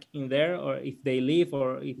parked in there, or if they leave,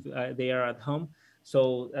 or if they are at home?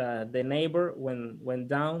 So the neighbor went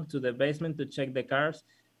down to the basement to check the cars,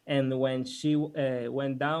 and when she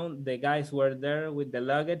went down, the guys were there with the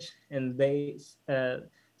luggage, and they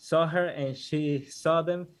saw her, and she saw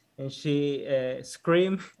them, and she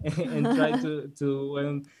screamed and tried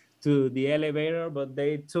to the elevator, but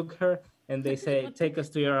they took her, and they say, take us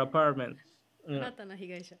to your apartment. 新たな被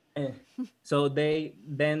害者。Eh, so they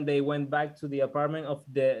went back to the apartment of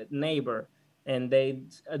the neighbor, and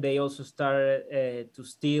they also started to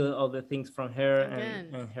steal all the things from her Again.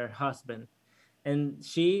 and her husband. And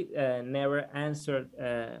she never answered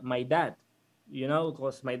my dad,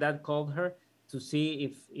 because my dad called her to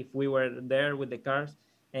see if we were there with the cars,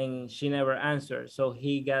 and she never answered. So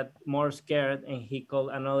he got more scared, and he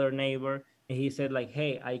called another neighbor, and he said like,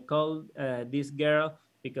 hey, I called this girl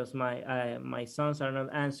because my sons are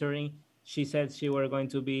not answering. She said she were going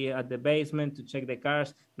to be at the basement to check the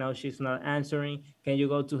cars. Now she's not answering. Can you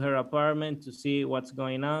go to her apartment to see what's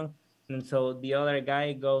going on? And so the other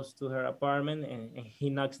guy goes to her apartment, and he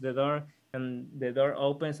knocks the door, and the door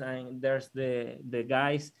opens, and there's the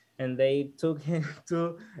guys, and they took him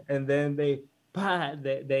too, and then they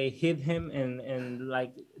hit him, and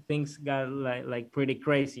like things got like pretty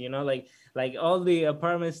crazy, like all the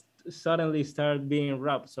apartments suddenly started being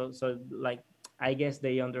robbed. So like, I guess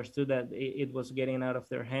they understood that it was getting out of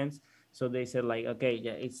their hands. So they said like, okay,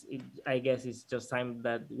 yeah, I guess it's just time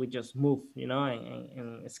that we just move,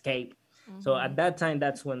 and escape. So at that time,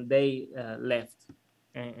 that's when they left,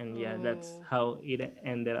 and yeah, that's Oh. how it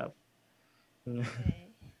ended up.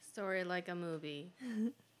 Story like a movie.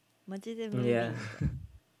 マジでムービー Yeah.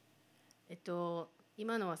 みたい。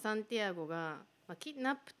今のはサンティアゴが、キッ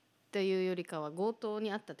ナップっていうよりかは強盗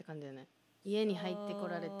にあったって感じだよね。家に入ってこ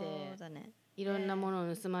られてそうだね。いろんなも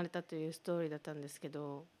のを盗まれたというストーリーだったんですけ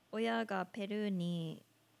ど、親がペルーに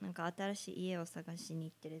なんか新しい家を探しに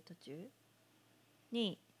行ってる途中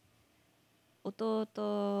に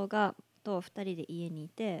弟がと2人で家にい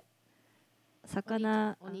て、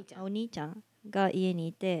お兄ちゃんお兄ちゃんが家に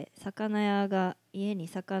いて、魚屋が家に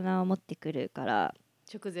魚を持ってくるから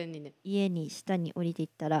直前にね、家に下に降りていっ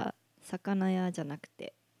たら魚屋じゃなく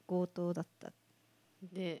て強盗だった。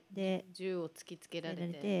でで銃を突きつけられ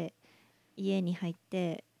て、家に入っ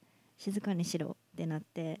て静かにしろってなっ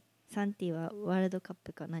て、サンティはワールドカッ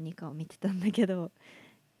プか何かを見てたんだけど、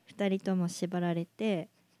2人とも縛られて、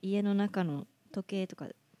家の中の時計とか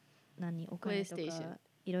お金とか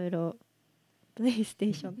いろいろプレイステ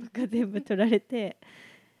ーションとか全部取られて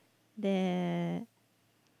で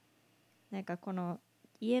なんかこの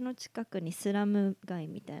家の近くにスラム街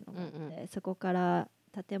みたいのがあって、そこから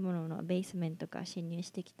建物のベースメントから侵入し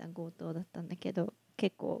てきた強盗だったんだけど、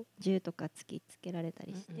結構銃とか突きつけられた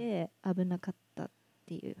りして危なかったっ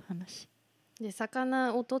ていう話で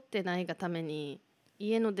魚を取ってないがために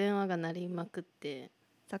家の電話が鳴りまくって、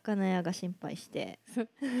魚屋が心配して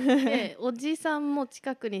でおじさんも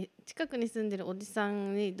近くに住んでるおじさ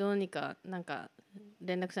んにどうにかなんか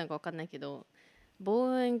連絡したのか分かんないけど、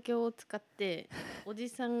望遠鏡を使っておじ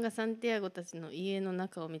さんがサンティアゴたちの家の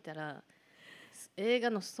中を見たら、映画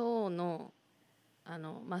のソーの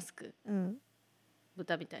マスク、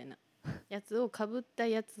豚みたいなやつをかぶった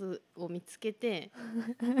やつを見つけて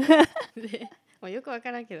でもうよく分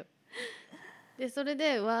からんけど、でそれ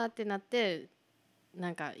でわーってなって、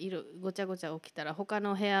なんかごちゃごちゃ起きたら他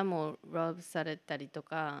の部屋もロブされたりと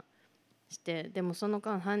かして、でもその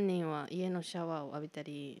間犯人は家のシャワーを浴びた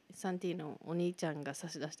り、サンティのお兄ちゃんが差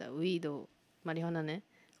し出したウィード、マリファナね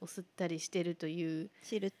を吸ったりしてるという、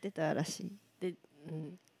知るってたらしい。で、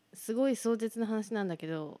すごい壮絶な話なんだけ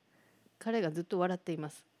ど、彼がずっと笑っていま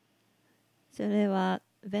す。それは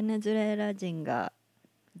ベネズエラ人が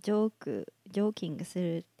ジョーキングす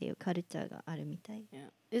るっていうカルチャーがあるみたい。Yeah.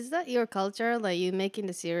 Is that your culture? Like you making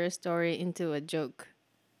the serious story into a joke?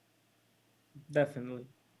 Definitely.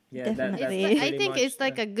 Yeah, that's Definitely. I pretty think much. it's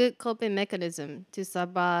like a good coping mechanism to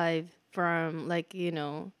survive from like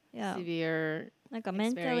Yeah. severe なんか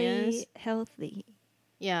experience. mentally healthy.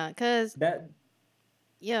 Yeah, cause That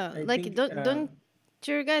yeah, I like think. don't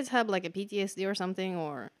you guys have like a PTSD or something,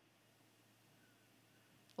 or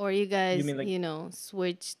you You guys mean like?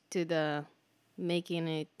 switch to the making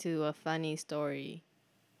it to a funny story?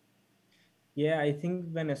 Yeah, I think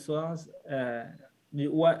Venezuelans.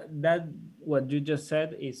 What you just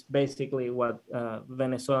said is basically what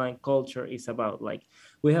Venezuelan culture is about. Like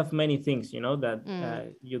we have many things,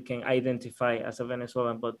 that you can identify as a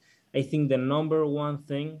Venezuelan, but I think the number one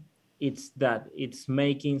thing it's that it's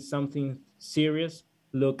making something serious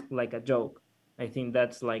look like a joke. I think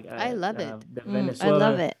that's like I love it. the I love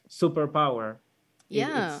Venezuelan it. superpower.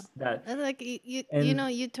 Yeah. It's that, Like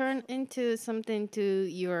and you turn into something to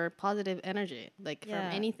your positive energy, like from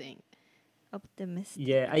Yeah. anything. Optimistic.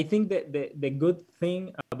 yeah, I think that the good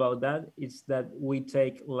thing about that is that we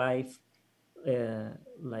take life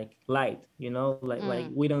like light, like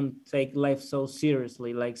we don't take life so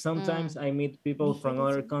seriously. Like sometimes I meet people from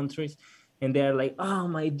other countries and they're like, oh,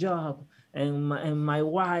 my job and my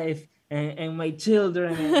wife and my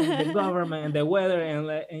children and the government and the weather,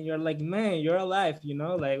 and you're like, man, you're alive,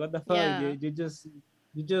 like what the fuck. Yeah.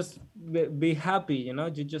 You just be happy,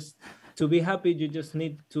 you just to be happy. You just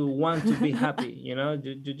need to want to be happy,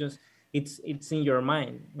 you just it's in your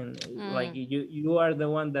mind, and like you are the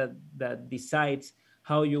one that decides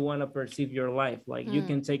how you want to perceive your life. Like you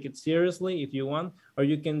can take it seriously if you want, or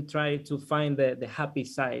you can try to find the happy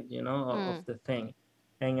side, of the thing.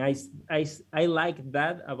 And I like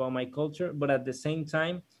that about my culture, but at the same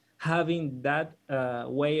time, having that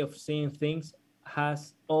way of seeing things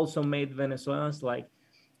has also made Venezuelans, like,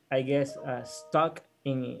 I guess, stuck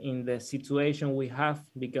in the situation we have,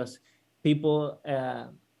 because people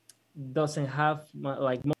doesn't have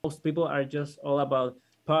like, most people are just all about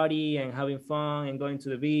party and having fun and going to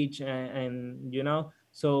the beach, and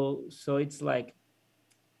so it's like,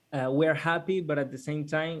 we're happy, but at the same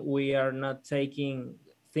time we are not taking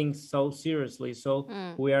things so seriously, so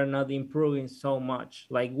we are not improving so much.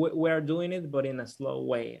 Like we're doing it, but in a slow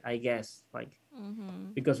way, I guess, like,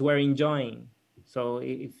 because we're enjoying. So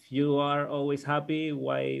if you are always happy,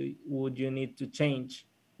 why would you need to change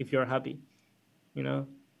if you're happy, you know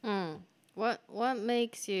What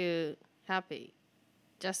makes you happy?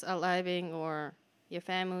 Just arriving, or your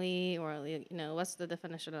family, or what's the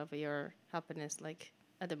definition of your happiness like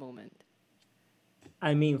at the moment?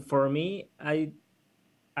 I mean, for me, I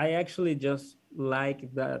actually just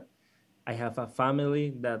like that, I have a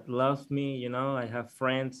family that loves me, you know, I have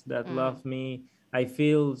friends that Mm. love me. I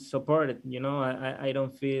feel supported, you know, I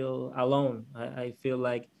don't feel alone. I feel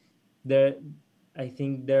like there, I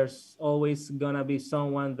think there's always gonna be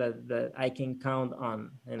someone that I can count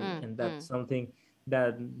on, Mm. and Mm. that's something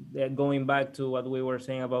that, going back to what we were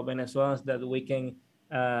saying about Venezuelans, that we can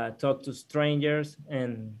talk to strangers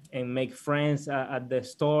and make friends at the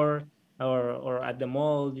store or at the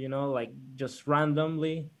mall, you know, like just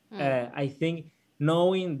randomly. Mm. I think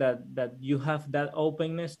knowing that you have that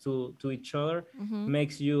openness to each other Mm-hmm.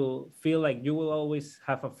 makes you feel like you will always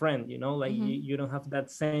have a friend, you know, like Mm-hmm. you don't have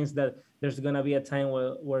that sense that there's gonna be a time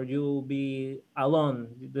where you'll be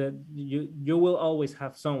alone, that you will always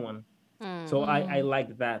have someone. Mm. So I Mm.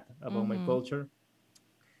 like that about my Mm-hmm. culture.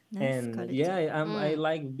 Nice And yeah, culture. I Mm.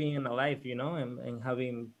 like being alive, you know, and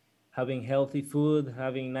having healthy food,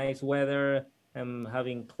 having nice weather, and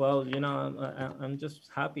having clothes, you know. I'm just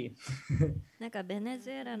happy. なんかベネ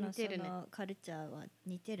ズエラのそ似てるね。のカルチャーは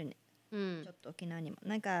似てるね。うん。ちょっと沖縄にも。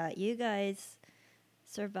なんか you guys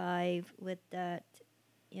survive with that,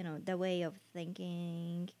 you know, the way of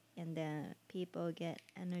thinking, and then people get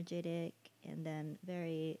energetic and then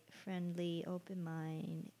very friendly, open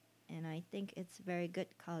mind, and I think it's very good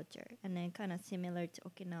culture. And then kind of similar to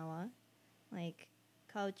Okinawa, like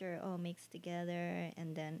culture all mixed together,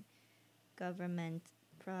 and then government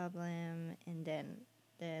problem, and then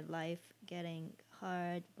the life getting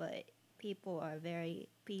hard, but people are very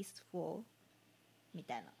peaceful み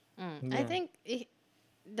たいな。Mm. I Yeah. think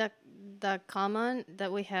the common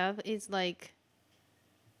that we have is like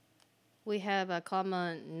we have a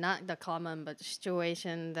common, not the common, but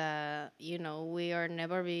situation that we are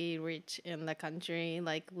never be rich in the country.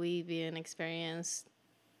 Like we been experienced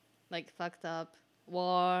like fucked up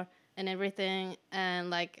war and everything,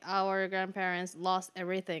 and like our grandparents lost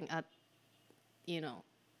everything at you know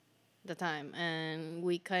the time, and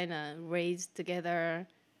we kind of raised together,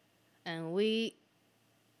 and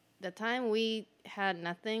the time we had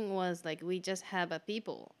nothing was like we just have a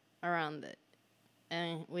people around it,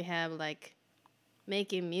 and we have like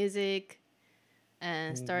making music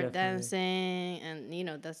and start Definitely. dancing,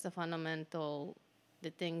 and that's the fundamental,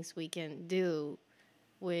 the things we can do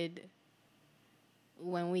with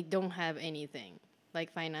when we don't have anything,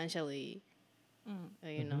 like financially, うん。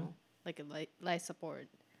Mm-hmm. like a life support.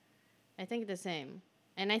 I think the same.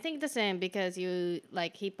 And I think the same because you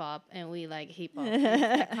like hip hop and we like hip hop.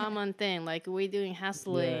 It's a common thing. Like we're doing Yeah.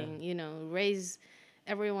 hustling, raise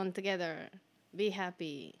everyone together, be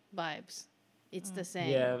happy vibes. It's the same,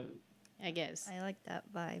 Yeah. I guess. I like that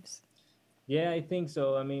vibes. Yeah, I think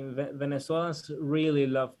so. I mean, Venezuelans really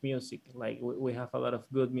love music. Like we have a lot of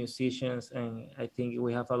good musicians, and I think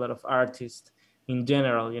we have a lot of artists in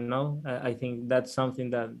general. You know, I think that's something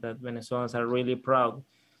that Venezuelans are really proud.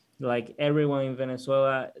 Like everyone in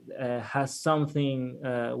Venezuela has something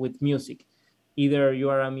with music. Either you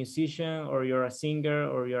are a musician, or you're a singer,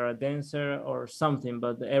 or you're a dancer, or something.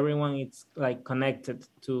 But everyone is like connected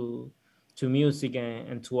to music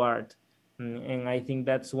and to art. And I think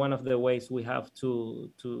that's one of the ways we have to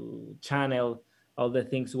channel all the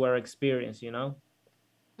things we're experiencing. You know.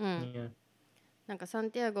 うん。Yeah. なんかサン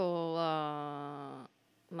ティアゴは、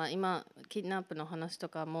まあ今、キッドナップの話と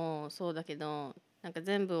かもそうだけど、なんか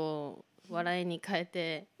全部を笑いに変え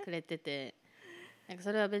てくれてて、なんか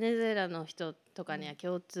それはベネズエラの人とかには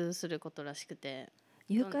共通することらしくて、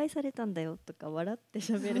誘拐されたんだよとか笑って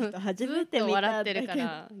喋る人初ずっめて見たと笑ってんだけど。るか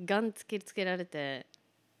らガン突きつけられて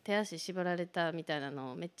手足縛られたみたいな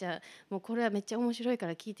のをめっちゃ、もうこれはめっちゃ面白いか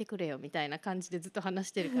ら聞いてくれよみたいな感じでずっと話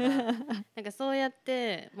してるからなんかそうやっ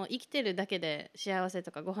てもう生きてるだけで幸せ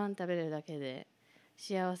とかご飯食べるだけで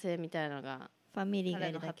幸せみたいなのがファミリーが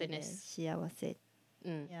いるだけで彼のハピネス、幸せ。う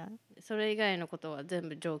ん、いや、それ以外のことは全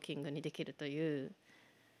部ジョーキングにできるという。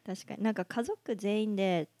確かになんか家族全員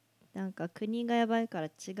でなんか国がやばいから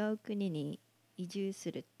違う国に移住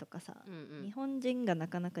するとかさ、うん日本人がな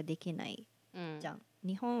かなかできないうんじゃん。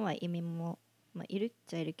日本は移民も、まあ、いるっ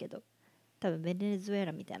ちゃいるけど、多分ベネズエ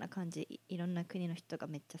ラみたいな感じ、いろんな国の人が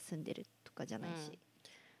めっちゃ住んでるとかじゃないし、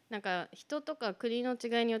なんか人とか国の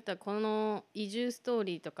違いによってはこの移住ストー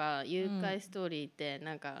リーとか誘拐ストーリーって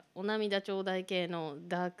なんかお涙頂戴系の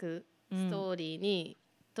ダークストーリーに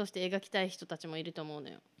として描きたい人たちもいると思うの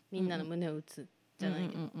よ。みんなの胸を打つじゃない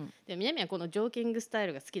けど、で南はこのジョーキングスタイ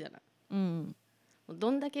ルが好きだな。うん、もう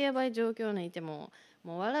どんだけやばい状況にいても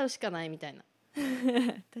もう笑うしかないみたいな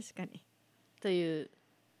確かに。という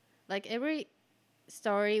like every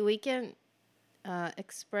story we can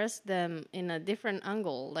express them in a different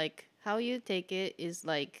angle. Like how you take it is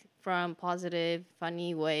like from positive,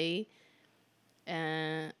 funny way,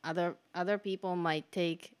 and other people might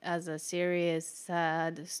take as a serious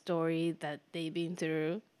sad story that they've been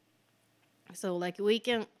through. So like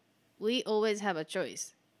we always have a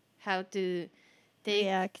choice how to take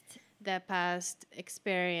React. that past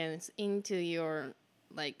experience into your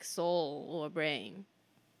like soul or brain,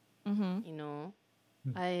 Mm-hmm. you know.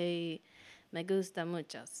 I me gusta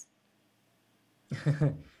muchas.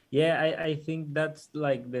 Yeah, I think that's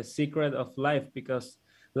like the secret of life, because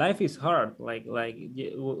life is hard. We're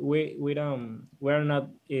not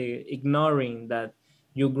ignoring that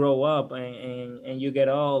you grow up, and you get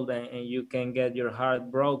old, and you can get your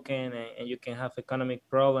heart broken, and you can have economic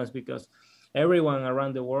problems, because everyone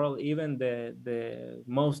around the world, even the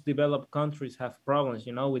most developed countries, have problems,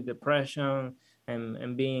 with depression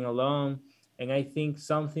and being alone. And I think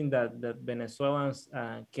something that Venezuelans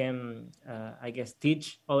can, I guess,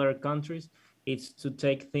 teach other countries is to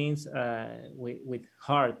take things with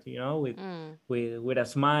heart, Mm, with a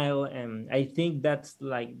smile. And I think that's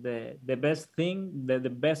like the best thing, the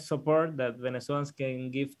best support that Venezuelans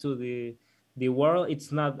can give to the world.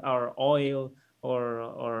 It's not our oil or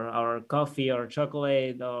our coffee or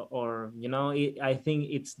chocolate, I think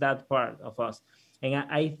it's that part of us. And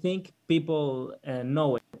I think people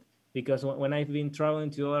know it, because when I've been traveling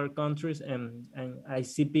to other countries, and I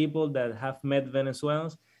see people that have met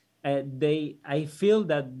Venezuelans, I feel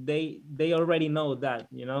that they already know that,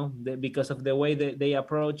 because of the way they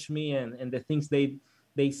approach me, and the things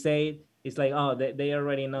they say. It's like, oh, they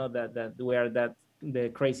already know that we are that the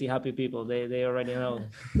crazy happy people. They already know.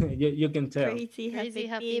 You can tell. Crazy crazy happy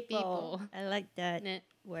happy people. people. I like that Ne-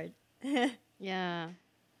 word. yeah.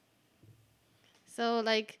 So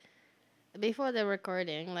like before the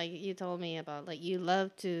recording, like you told me about like you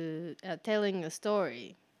love to telling a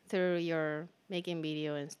story through your making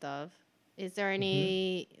video and stuff. Is there Mhm.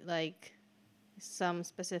 any like some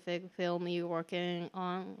specific film you working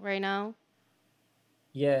on right now?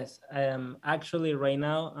 Yes, actually right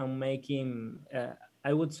now I'm making,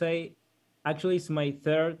 I would say, actually it's my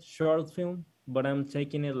third short film, but I'm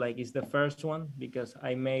taking it like it's the first one, because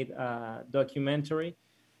I made a documentary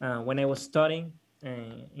when I was studying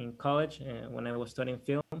in college, when I was studying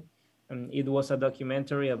film. And it was a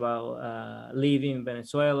documentary about living in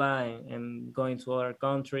Venezuela, and going to other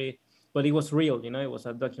country, but it was real, it was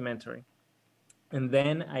a documentary. And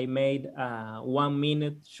then I made a 1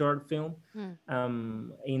 minute short film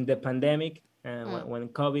Mm, in the pandemic, mm, when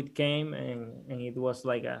COVID came, and it was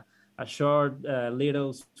like a short,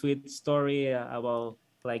 little sweet story about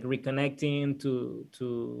like reconnecting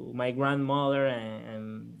to my grandmother,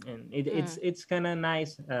 and mm, it's kind of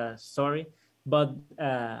nice story. But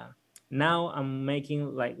now I'm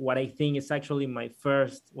making like what I think is actually my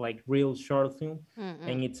first like real short film, mm,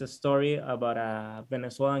 and mm, it's a story about a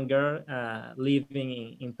Venezuelan girl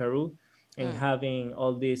living in Peru, and mm, having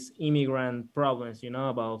all these immigrant problems,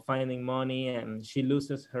 about finding money, and she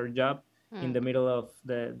loses her job in mm, the middle of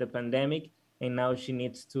the pandemic, and now she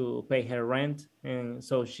needs to pay her rent, and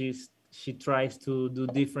so she tries to do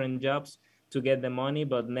different jobs to get the money,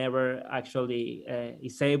 but never actually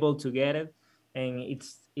is able to get it. And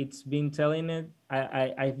it's been telling it.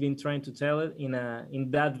 I've been trying to tell it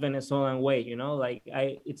in that Venezuelan way, like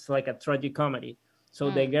it's like a tragic comedy. So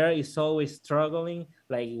the mm, girl is always struggling,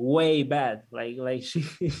 like way bad, like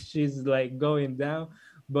she's like going down,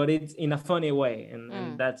 but it's in a funny way, and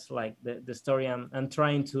mm, that's like the story I'm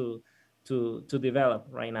trying to develop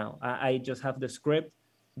right now. I just have the script,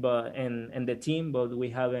 but and the team, but we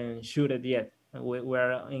haven't shoot it yet.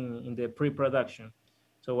 We're in the pre-production,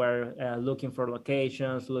 so we're looking for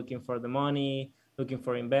locations, looking for the money, looking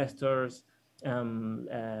for investors,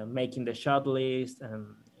 making the shot list, and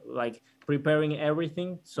like preparing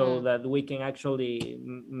everything so mm. that we can actually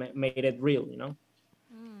make it real. Is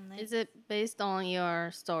Nice. it based on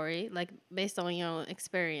your story, like based on your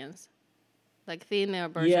experience, like female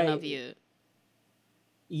version Yeah, of you?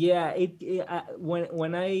 yeah.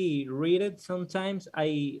 When I read it, sometimes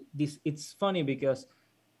it's funny, because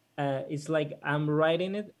it's like I'm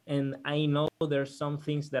writing it, and I know there's some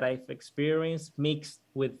things that I've experienced mixed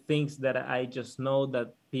with things that I just know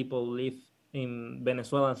that people live in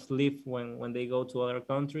Venezuelans live when they go to other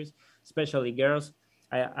countries, especially girls.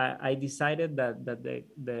 I decided that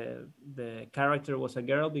the character was a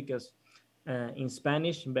girl, because in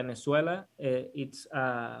Spanish, Venezuela, it's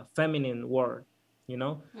a feminine word, you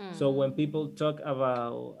know. Mm, So when people Mm. talk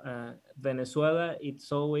about Venezuela,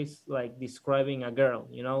 it's always like describing a girl,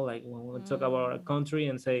 like when we talk about a Mm. country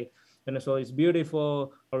and say Venezuela is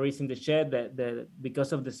beautiful or is in the shed, that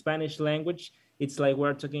because of the Spanish language, it's like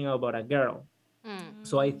we're talking about a girl. mm,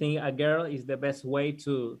 So I Mm. think a girl is the best way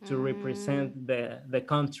to mm, represent the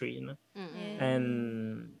country. mm, Yeah.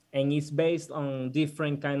 and it's based on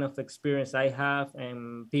different kind of experience I have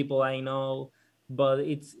and people I know. But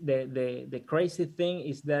it's the crazy thing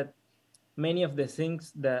is that many of the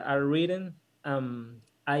things that are written,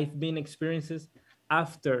 I've been experiences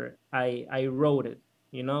after I wrote it,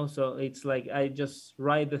 you know. So it's like I just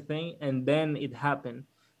write the thing and then it happened,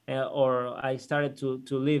 or I started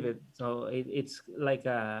to live it. So it's like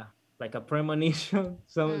a premonition,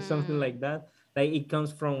 something like that. Like it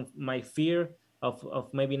comes from my fear of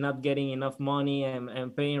maybe not getting enough money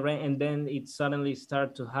and paying rent, and then it suddenly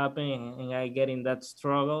start to happen, and I get in that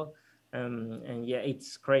struggle. And yeah,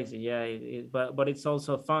 it's crazy. Yeah, but it's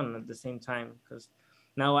also fun at the same time because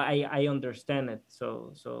now I understand it,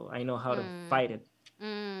 so I know how to fight it.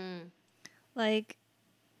 Like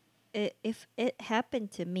if it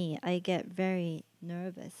happened to me, I get very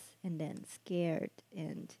nervous and then scared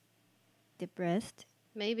and depressed.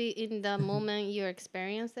 Maybe in the moment you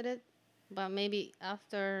experienced it, but maybe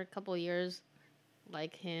after a couple years,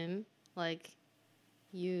 like him, like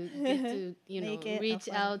you get to, Make it a reach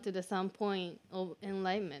funny. out to the some point of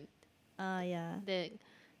enlightenment. Yeah. で、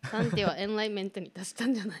サンテはエンライメントに達した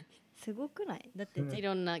んじゃない？すごくない？だってい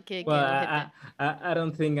ろんな経 Well, 験を経て。I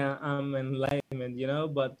don't think I'm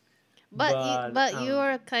enlightenment, but But you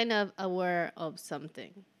are kind of aware of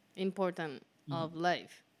something important of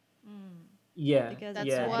life. yeah, Because That's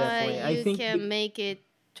yeah, why definitely. I you think can make it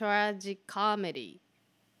tragic comedy.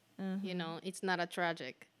 Mhm. It's not a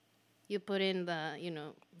tragic. You put in the,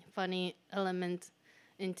 funny element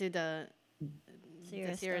into the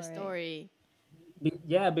serious story.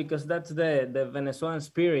 Yeah, because that's the Venezuelan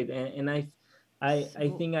spirit, and I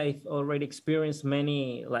So think I've already experienced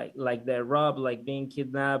many like the rob, like being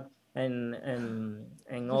kidnapped and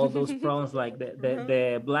all those problems, like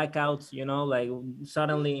the blackouts, like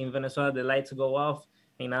suddenly in Venezuela the lights go off,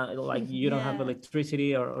 and now like you don't have yeah.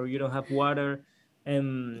 electricity, or you don't have water, It's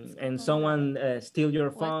and horrible. someone steal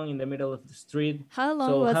your What? phone in the middle of the street. How long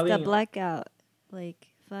So was the having blackout?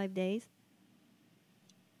 Like 5 days?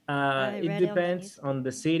 I it read it on the depends news. on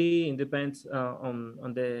the city. It depends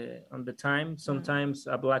on the time. Sometimes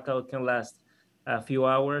a blackout can last a few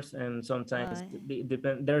hours, and sometimes it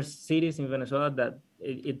depend. There's cities in Venezuela that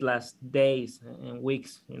it lasts days and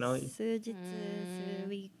weeks. 数日、数ウ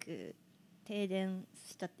ィーク停電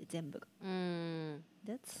したって全部が。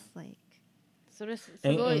That's like それす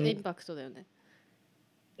and ごいイン and パクトだよね。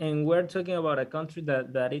and we're talking about a country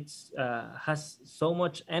that it's has so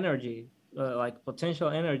much energy, like potential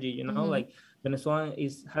energy. Like Venezuela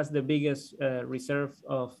has the biggest reserve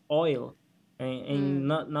of oil, and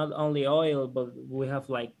not only oil, but we have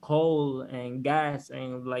like coal and gas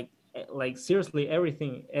and like seriously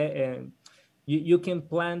everything. And you can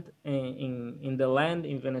plant in the land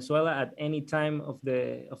in Venezuela at any time of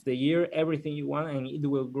the year everything you want, and it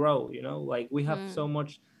will grow. Like we have so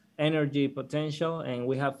much energy potential, and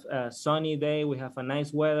we have a sunny day, we have a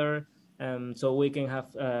nice weather, so we can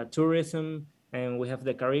have tourism, and we have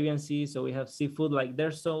the Caribbean Sea, so we have seafood. Like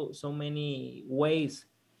there's so many ways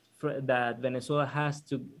that Venezuela has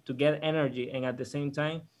to get energy, and at the same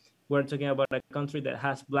time we're talking about a country that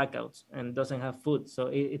has blackouts and doesn't have food. So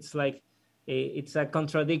it's like it's a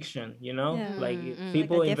contradiction. yeah, Like like a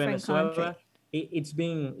people in different country. Venezuela,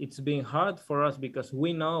 it's been hard for us because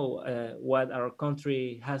we know what our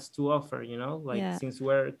country has to offer. Like Yeah, since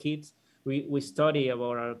we're kids, we study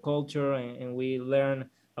about our culture, and we learn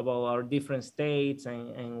about our different states,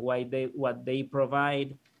 and what they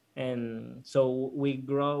provide. And so we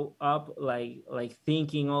grow up like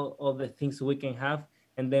thinking all the things we can have,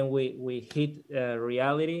 and then we hit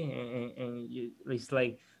reality, and it's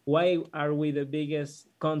like, why are we the biggest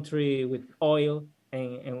country with oil,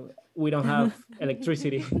 and we don't have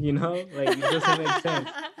electricity? Like it doesn't make sense.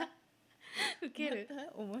 ウケる。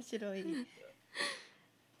面白い。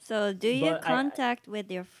So, do you But contact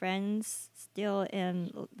with your friends still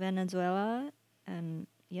in Venezuela? And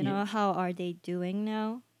how are they doing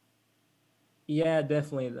now? yeah,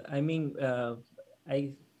 definitely. I mean,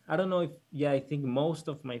 I don't know if, yeah, I think most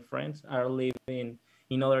of my friends are living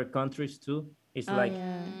in other countries too. It's Oh like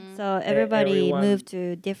yeah. So everybody everyone, moved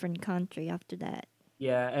to a different country after that.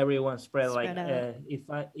 yeah, everyone spread. Like Spread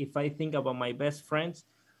out. if I think about my best friends,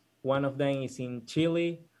 one of them is in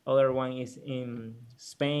Chile, other one is in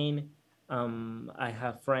Spain. I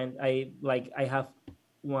have friend. I have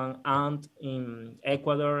one aunt in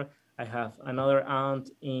Ecuador. I have another aunt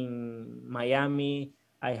in Miami.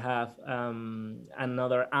 I have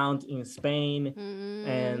another aunt in Spain,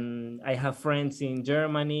 and I have friends in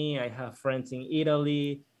Germany. I have friends in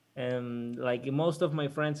Italy, and like most of my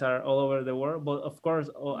friends are all over the world. But of course,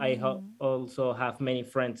 I also have many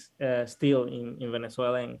friends still in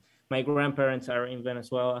Venezuela, my grandparents are in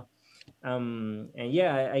Venezuela. And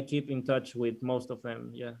yeah, I keep in touch with most of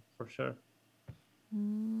them. Yeah, for sure. うー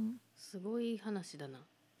ん、すごい話だな。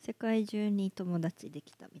世界中に友達で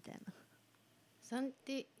きたみたいな。サン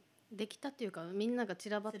ティできたっていうかみんなが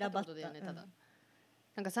散らばったってことだよね。散らばったただ、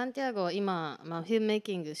なんかサンティアゴは今、フィルムメイ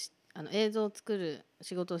キング映像を作る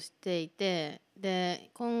仕事をしていて、で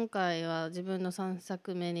今回は自分の3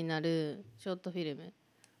作目になるショートフィルム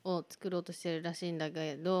を作ろうとしてるらしいんだ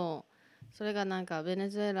けど、それがなんかベネ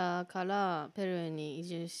ズエラからペルーに移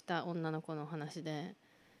住した女の子の話で、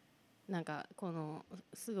なんかこの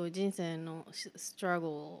すごい人生のストラグ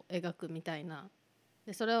ルを描くみたいな。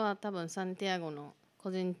でそれは多分サンティアゴの個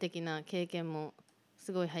人的な経験も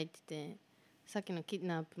すごい入ってて、さっきのキッ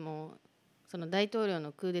ナップもその大統領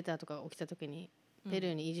のクーデターとかが起きた時にペル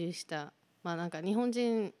ーに移住した、まあなんか日本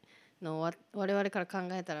人の我々から考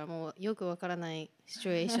えたらもうよくわからないシチ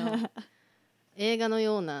ュエーション映画の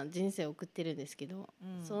ような人生を送ってるんですけど、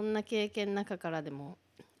そんな経験の中からでも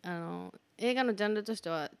映画のジャンルとして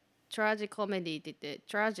はトラジコメディって言って、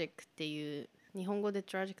トラジックっていう日本語で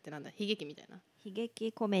トラジックってなんだ、悲劇みたいな、悲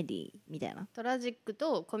劇コメディみたいな。トラジック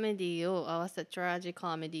とコメディを合わせたトラジ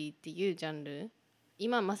コメディっていうジャンル、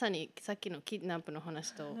今まさにさっきのキッナップの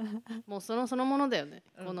話ともうそのものだよね、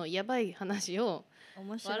このやばい話を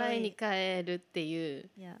面白い。笑いに変えるっていう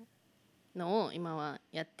いや、のを今は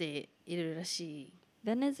やっているらしい。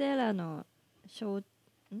ベネズエラのス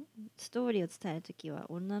トーリーを伝えるときは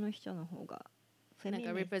女の人の方がフェなん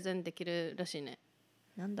かミニスト。リプレゼンできるらしいね。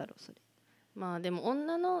なんだろうそれ。まあでも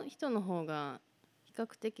女の人の方が比較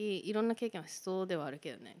的いろんな経験はしそうではある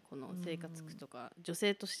けどね、この生活苦とか女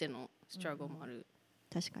性としてのストラゴもある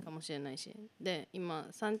確かにか。もしれないし、で今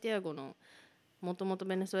サンティアゴのもともと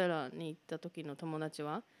ベネズエラに行った時の友達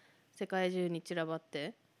は世界中に散らばっ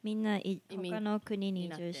て、みんな移民他の国に移住に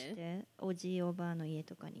なってしておじいおばあの家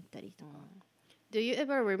とかに行ったりとか。Do you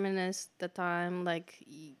ever reminisce the time like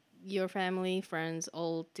your family, friends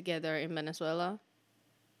all together in Venezuela?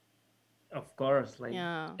 Of course, like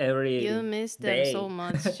Yeah. every You miss them so day.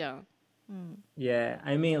 much, じゃん。Yeah,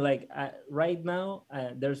 I mean, like right now,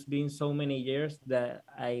 there's been so many years that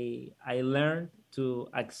I learned to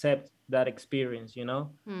accept that experience. You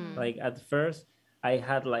know, like at first I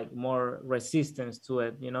had like more resistance to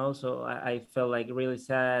it. You know, so I felt like really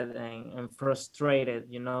sad and frustrated.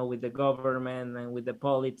 You know, with the government and with the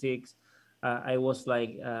politics. I was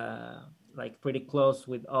like pretty close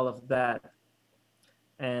with all of that,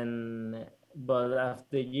 and but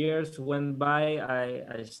after years went by,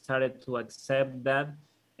 I started to accept that,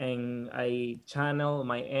 and I channel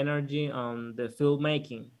my energy on the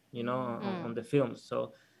filmmaking, you know, on the films.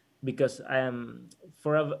 So because I am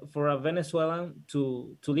for a Venezuelan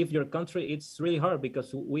to leave your country, it's really hard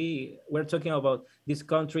because we're talking about this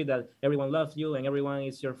country that everyone loves you and everyone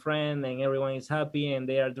is your friend and everyone is happy and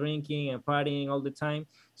they are drinking and partying all the time.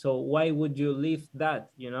 So why would you leave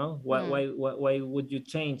that? You know, why would you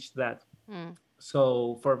change that?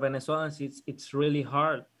 So for Venezuelans, it's really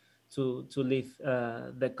hard to leave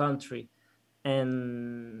the country,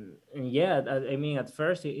 and yeah, I mean at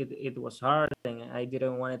first it was hard and I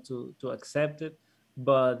didn't want it to accept it,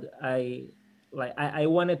 but I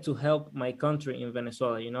wanted to help my country in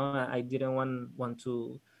Venezuela. You know, I didn't want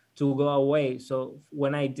to go away. So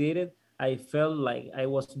when I did it, I felt like I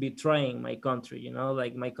was betraying my country. You know,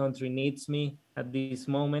 like my country needs me at this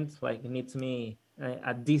moment, like needs me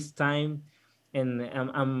at this time, and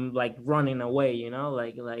I'm like running away. You know,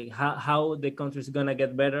 like how the country's gonna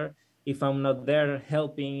get better if I'm not there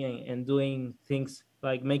helping and doing things,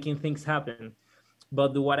 like making things happen.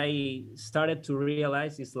 But what I started to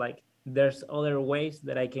realize is like there's other ways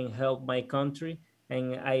that I can help my country,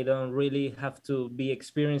 and I don't really have to be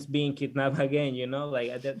experienced being kidnapped again. You know,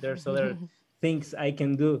 like there's other things I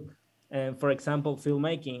can do. And for example,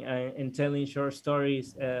 filmmaking and telling short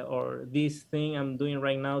stories, or this thing I'm doing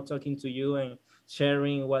right now, talking to you and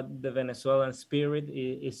sharing what the Venezuelan spirit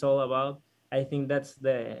is all about. I think that's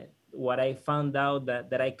the what I found out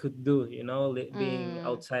that I could do, you know, being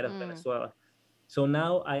outside of Venezuela. So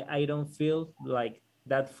now I don't feel like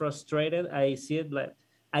that frustrated. I see it like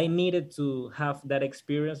I needed to have that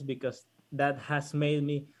experience because that has made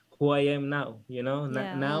me who I am now. You know,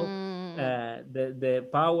 Yeah. now the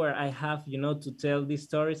power I have, you know, to tell these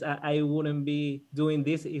stories. I wouldn't be doing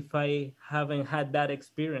this if I haven't had that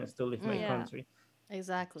experience to leave my Yeah. country.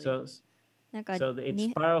 Exactly. So なんか so it's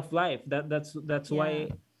に part of life. That's Yeah. why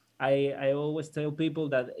I always tell people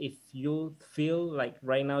that if you feel like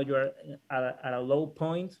right now you're at a low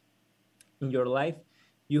point in your life,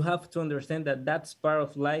 you have to understand that that's part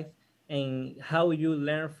of life, and how you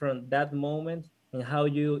learn from that moment and how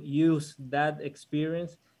you use that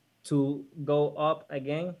experience to go up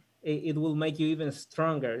again, it will make you even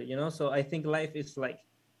stronger, you know. So I think life is like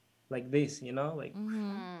this, you know,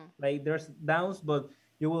 like there's downs, but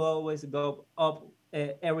you will always go up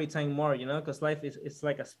every time more, you know, because life is it's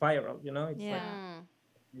like a spiral, you know. It's like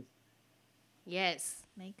Yeah. Yes.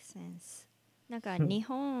 Makes sense. なんか日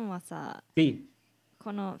本はさ、 see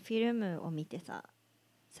このフィルムを見てさ、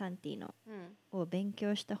サンティのを勉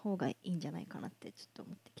強した方がいいんじゃないかなってちょっと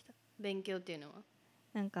思ってきた。勉強っていうのは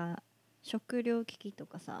なんか食糧危機と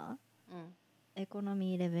かさ、エコノ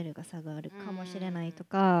ミーレベルが下がるかもしれないと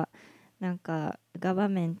か、なんかガバ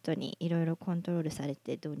メントにいろいろコントロールされ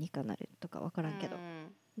てどうにかなるとか分からんけど、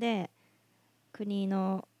で国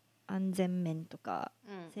の安全面とか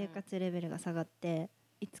生活レベルが下がって、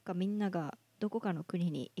いつかみんながどこかの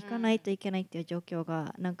国に行かないといけないっていう状況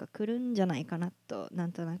がなんか来るんじゃないかなとな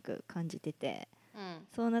んとなく感じてて、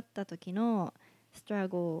そうなった時のストラ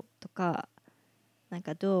ゴとか、なん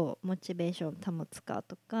かどうモチベーション保つか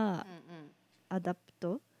とか、アダプ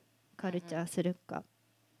トカルチャーするか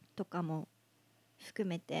とかも含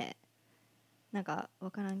めて、なんか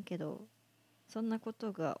分からんけど、そんなこ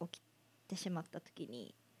とが起きてしまった時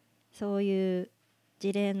にそういう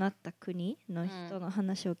事例のあった国の人の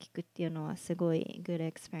話を聞くっていうのはすごいグッド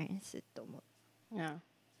エクスペリエンスと思う。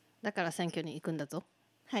だから選挙に行くんだぞ。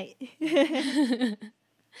はい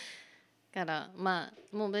からま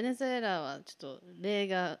あもうベネズエラはちょっと例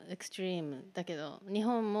がエクストリームだけど、日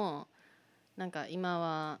本もなんか今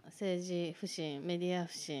は政治不信、メディア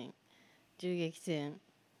不信、銃撃戦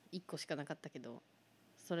1個しかなかったけど、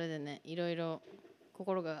それでねいろいろ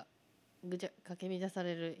心がかき乱さ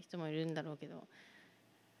れる人もいるんだろうけど、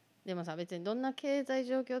でもさ別にどんな経済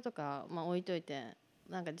状況とか、置いといて、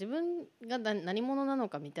なんか自分が何者なの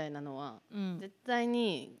かみたいなのは、絶対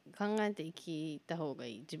に考えて生きた方が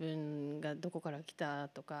いい。自分がどこから来た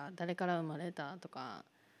とか、誰から生まれたとか、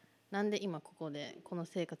なんで今ここでこの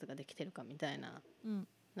生活ができてるかみたいな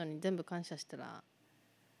のに全部感謝したら、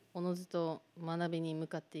おのずと学びに向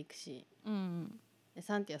かっていくし、で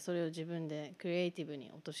サンティはそれを自分でクリエイティブ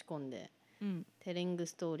に落とし込んで、テリング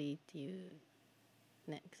ストーリーっていう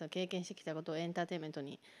ね、その経験してきたことをエンターテインメント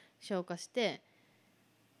に昇華して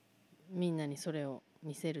みんなにそれを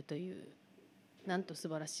見せるという、なんと素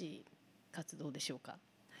晴らしい活動でしょうか。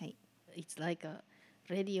はい。It's like a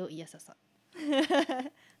radio イヤササ。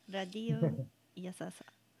ラディオイヤササ。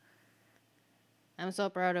I'm so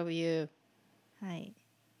proud of you. はい。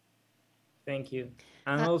Thank you.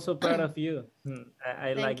 I'm also proud of you.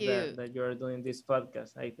 I Thank like you. that you're doing this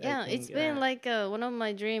podcast. I Yeah, think it's been like one of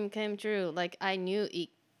my dream came true. Like I knew it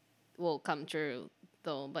will come true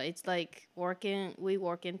though, but it's like we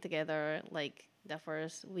working together. Like the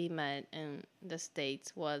first we met in the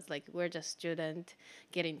States was like we're just student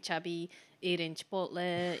getting chubby, eating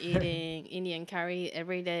chipotle, eating Indian curry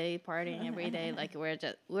every day, partying every day. Like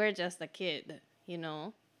we're just a kid, you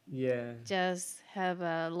know. yeah. Just have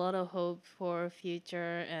a lot of hope for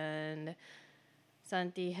future, and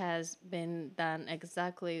Santi has been done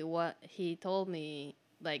exactly what he told me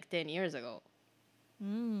like 10 years ago.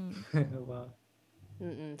 Wow.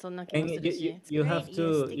 そんな気も And するし。you great. have You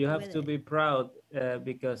to stick you have with to it. be proud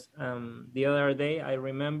because the other day I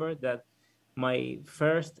remember that my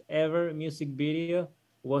first ever music video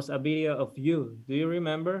was a video of you. Do you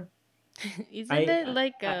remember? Isn't I it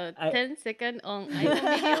like a I 10-second on iPhone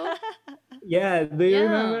video? yeah. Do you Yeah.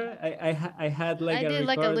 remember? I had like I a did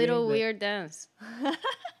like a recording little that weird dance.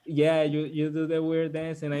 yeah, you do the weird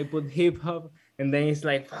dance and I put hip hop and then it's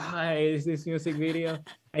like is this music video?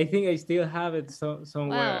 I think I still have it Wow,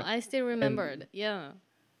 somewhere I still and remembered. Yeah.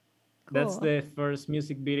 that's Cool. the first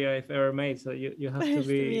music video I've ever made. So you have to First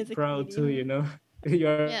be music proud too, video. you know. You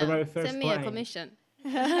are my Yeah. first Send me a client. commission.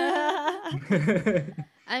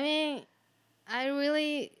 I mean, I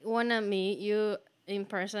really wanna meet you in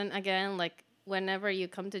person again. Like whenever you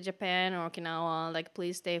come to Japan or Okinawa, like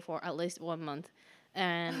please stay for at least 1 month.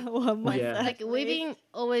 And 1 month Yeah. like at we've least. been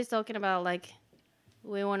always talking about like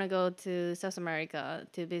we want to go to South America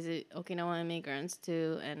to visit Okinawa immigrants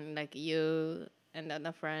too, and like you and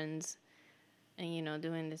other friends, and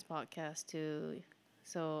doing this podcast too.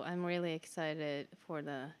 So I'm really excited for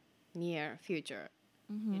the near future.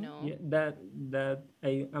 You know. Yeah, that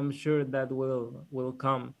I'm sure that will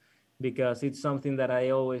come because it's something that I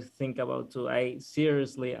always think about too. I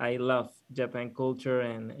love Japan culture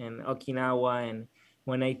and Okinawa, and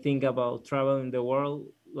when I think about traveling the world,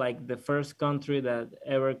 like the first country that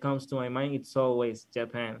ever comes to my mind, it's always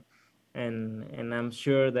Japan. And I'm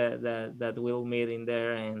sure that we'll meet in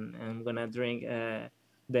there and I'm gonna drink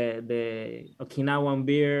the Okinawan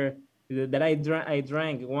beer, that I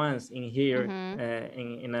drank once in here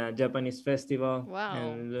Mm-hmm. in a Japanese festival,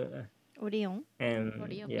 Wow. オリオン and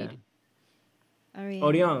Oreo yeah, beer.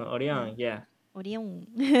 オリオン Orion, Orion, yeah, オリオン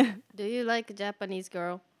Do you like Japanese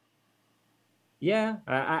girl? yeah.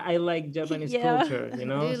 I like Japanese Yeah. culture, you Do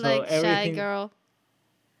know. you So like shy everything girl?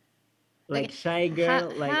 like Like shy how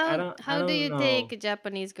girl, like how I how do don't you know take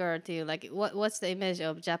Japanese girl to you? Like what's the image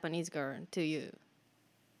of Japanese girl to you?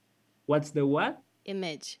 what's the what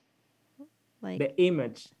Image. Like the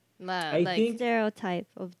image. I Like think stereotype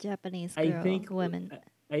of Japanese I girl think women.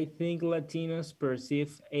 I think Latinos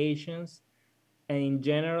perceive Asians in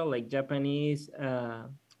general, like Japanese,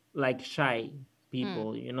 like shy mm,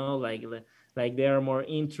 people, you know, like they are more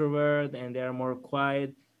introvert and they are more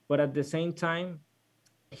quiet. But at the same time,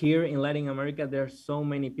 here in Latin America, there's so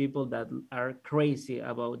many people that are crazy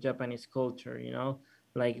about Japanese culture, you know.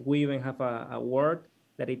 Like we even have a word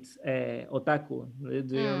that it's otaku.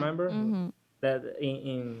 Do you mm, remember? Mm-hmm. That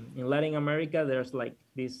in Latin America, there's like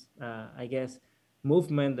this, I guess,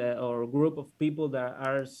 movement or group of people that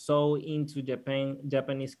are so into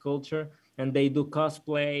Japanese culture, and they do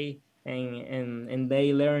cosplay and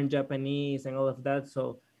they learn Japanese and all of that.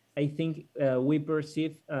 So I think we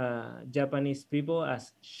perceive Japanese people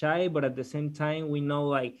as shy, but at the same time, we know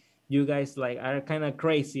like you guys like are kind of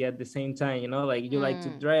crazy at the same time. You know, like you like to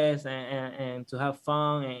mm, dress and to have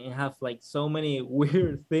fun and have like so many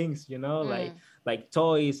weird things. You know, mm, like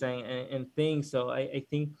toys and things. So I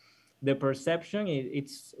think the perception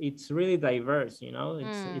it's really diverse. You know,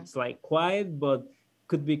 mm. it's like quiet but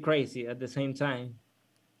could be crazy at the same time.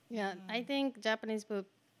 Yeah, I think Japanese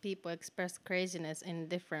people express craziness in a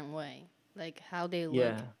different way. Like how they look,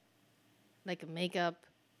 Yeah, like makeup.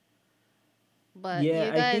 But yeah.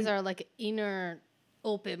 you I guys think are like inner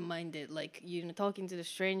open minded, like talking to the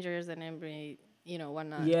strangers and every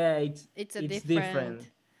whatnot. yeah, It's a it's different. different.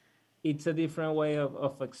 It's a different way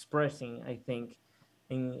of expressing, I think.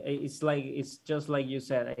 And it's like it's just like you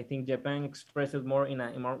said. I think Japan expresses more in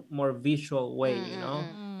a more visual way, Mm, you mm, know,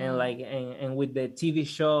 mm. and Mm. like and with the TV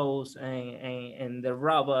shows and the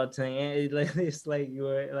robots and it's like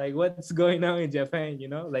you're like what's going on in Japan, you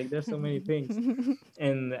know, like there's so many things.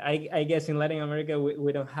 And I guess in Latin America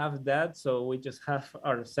we don't have that, so we just have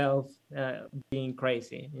ourselves being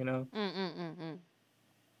crazy, you know. Mm, mm, mm, mm.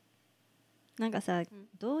 なんかさ、うん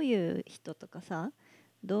どういう人とかさ、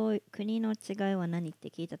国の違いは何って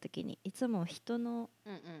聞いたときにいつもうんうん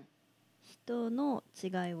人の違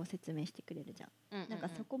いを説明してくれるじゃん。うんうんなんか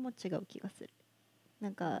そこも違う気がする。な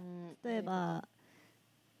んうかん例えどういうことば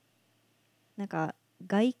なんか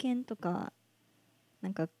外見とかな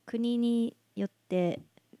んか国によって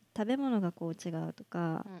食べ物がこう違うと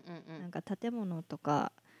か、うんうんうんなんか建物と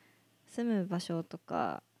か住む場所と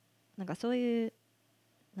かなんかそういう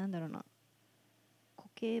なんだろうな固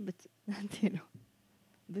形物なんていうの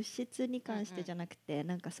物質に関してじゃなくて、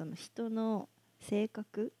なんかその人の性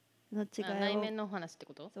格の違あいを内面の話って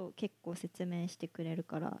こと？そう結構説明してくれる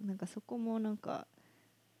からなんかそこもなんか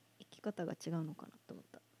生き方が違うのかなと思っ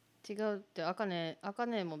た。違うって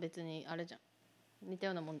茜も別にあれじゃん、似た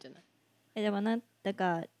ようなもんじゃない？でもなんだ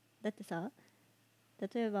かだってさ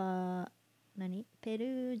例えばペル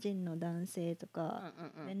ー人の男性とか、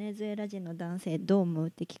ベネズエラ人の男性どう思う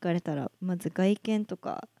って聞かれたらまず外見と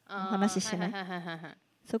かの話しない、はいはいはいはいはい。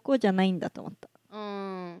そこじゃないんだと思った。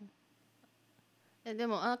で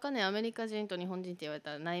も茜アメリカ人と日本人って言われ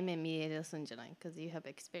たら内面見え出すんじゃない？ Because you have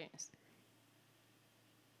experience。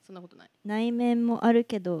そんなことない。内面もある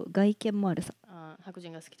けど外見もあるさ。白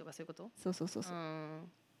人が好きとかそういうこと？そうそうそうそう。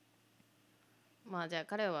まあじゃあ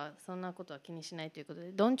彼はそんなことは気にしないということ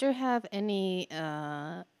で。Don't you have any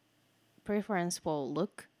preference for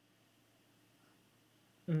look?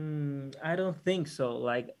 I don't think so.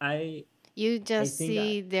 Like You I just think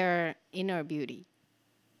see their inner beauty.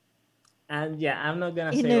 and yeah, I'm not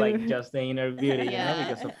gonna say like Inner just the inner beauty, you know, Yeah.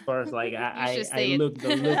 because of course, like You should I say it. look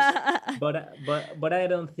the looks, but I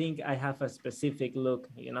don't think I have a specific look,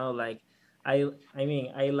 you know, like I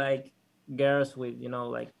mean I like girls with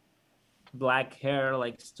like black hair,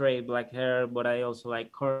 like straight black hair, but I also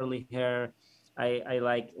like curly hair. I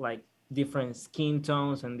like different skin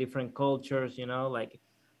tones and different cultures, you know, like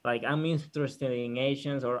I'm interested in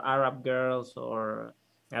Asians or Arab girls or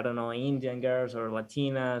I don't know, Indian girls or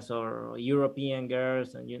Latinas or European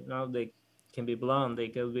girls, and they can be blonde, they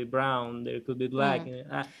could be brown, they could be black.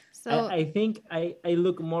 So I think I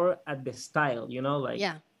look more at the style,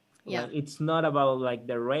 yeah, yeah, like it's not about like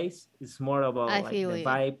the race, it's more about I like feel the you.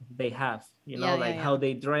 vibe they have, Yeah, yeah, like yeah. how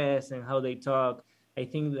they dress and how they talk. I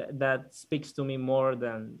think that speaks to me more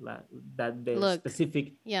than that the Look,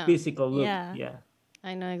 specific yeah, physical look. Yeah. Yeah.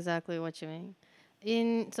 I know exactly what you mean.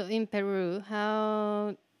 in Peru,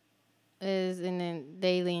 how is in a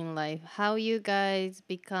daily life, how you guys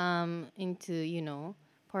become into,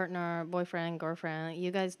 partner, boyfriend, girlfriend,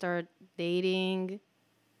 you guys start dating,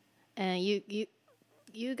 and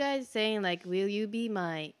you guys saying like, will you be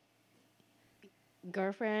my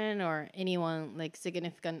girlfriend or anyone like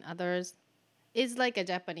significant others? It's like a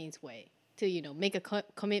Japanese way to, make a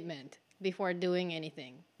commitment before doing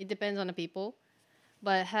anything. It depends on the people,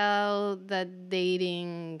 but how that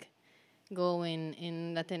dating going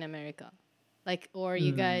in Latin America, like, or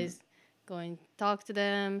you Mm. guys going talk to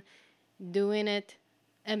them, doing it,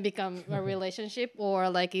 and become a relationship, or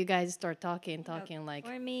like you guys start talking like,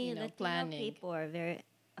 For me, Latino planning. people are very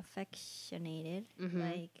affectionated, Mm-hmm.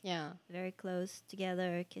 like Yeah. very close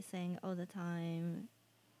together, kissing all the time.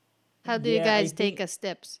 How do you Yeah, guys take a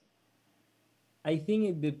steps? I think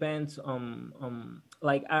it depends on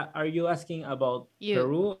like are you asking about You,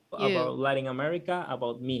 Peru, about you, Latin America,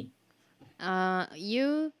 about me?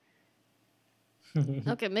 you.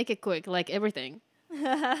 Okay, make it quick, like everything.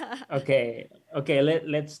 Okay, okay,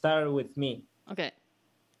 let's start with me. Okay.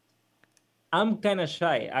 I'm kind of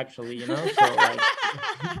shy actually, so like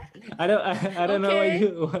I don't know why Okay.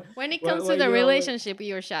 you When it why, comes to why the you always. relationship,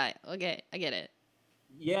 you're shy. Okay, I get it.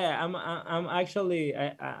 Yeah, I'm actually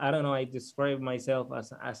I don't know, I describe myself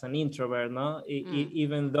as an introvert, no, Mm.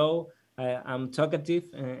 even though I'm talkative,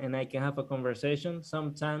 and I can have a conversation.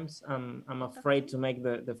 Sometimes I'm afraid to make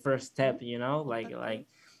the first step, like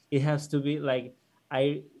it has to be like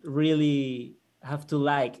I really have to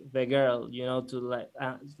like the girl, to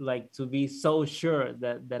like to be so sure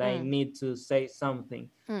that I Mm. need to say something.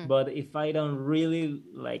 Mm. But if I don't really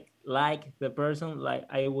like the person, like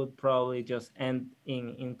I would probably just end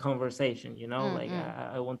in conversation, Mm. like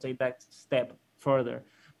Mm. I won't take that step further.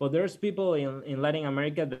 But there's people in Latin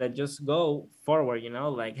America that just go forward,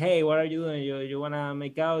 like, hey, what are you doing? You want to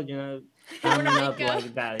make out, You wanna I'm make not up?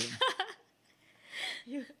 like that.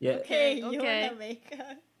 You, Yeah. okay, Okay, you okay. wanna make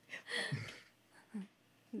up.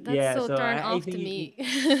 That's Yeah, so so turn I off to think me.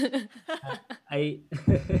 I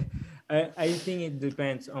I think it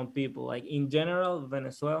depends on people. Like in general,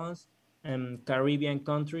 Venezuelans and Caribbean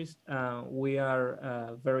countries, we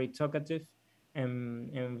are very talkative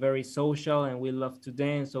and very social, and we love to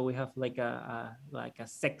dance. So we have like a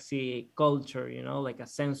sexy culture, like a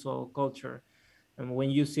sensual culture. And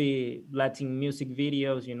when you see Latin music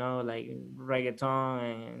videos, like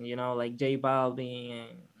reggaeton and like J Balvin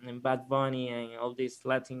and Bad Bunny and all these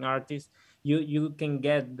Latin artists, you can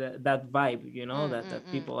get that vibe, Mm. that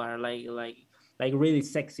Mm. people are like really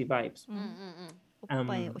sexy vibes. うん、Mm. おっ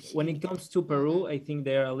ぱいお When 尻み it たいな。comes to Mm. Peru, I think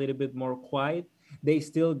they're a little bit more quiet. They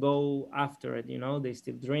still go after it, they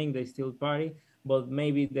still drink, they still party, but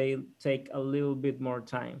maybe they take a little bit more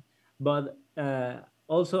time. But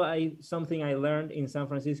also, I something I learned in San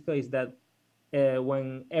Francisco is that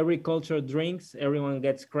when every culture drinks, everyone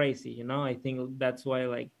gets crazy. I think that's why,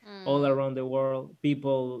 like, all Mm. around the world,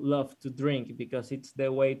 people love to drink because it's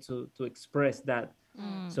the way to express that. う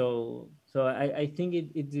Mm. ん。So I think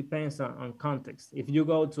it depends on context. If you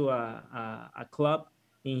go to a club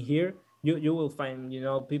in here, you will find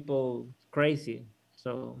people crazy.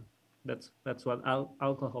 So that's what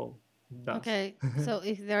alcohol does. Okay, so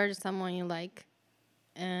if there's someone you like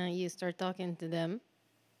and you start talking to them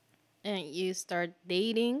and you start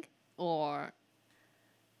dating, or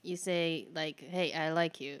you say like, "Hey, I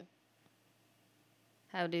like you."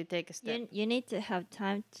 How do you take a step? You need to have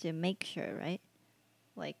time to make sure, right?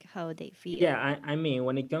 Like how they Yeah, feel. I mean,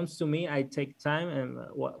 when it comes to me, I take time, and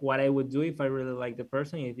what I would do if I really like the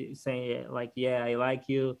person is say like, yeah, I like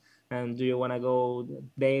you, and do you want to go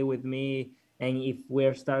date with me? And if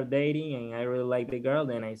we're start dating and I really like the girl,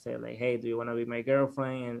 then I say like, hey, do you want to be my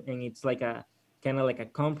girlfriend? And it's like a kind of like a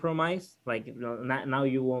compromise, like, not, now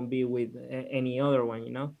you won't be with any other one,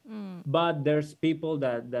 うん。but there's people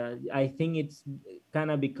that I think it's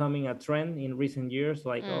kind of becoming a trend in recent years,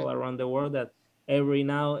 like Mm. all around the world, that every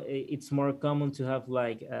now it's more common to have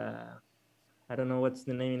like I don't know what's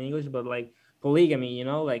the name in English, but like polygamy,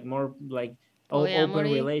 like more like open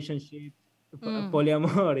Polyamory. relationship, うん。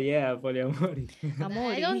polyamor, yeah, polyamory. ア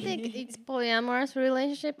モー I don't think リ。it's polyamorous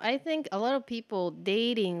relationship. I think a lot of people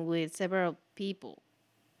dating with several people.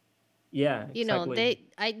 Yeah, You know, exactly. they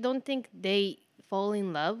I don't think they fall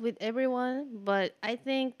in love with everyone, but I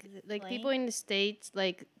think Is it like people plain? in the States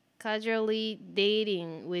like casually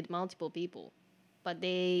dating with multiple people, but Is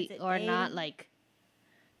they it are not dating? like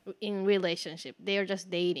in relationship. They are just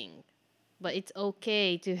dating. But it's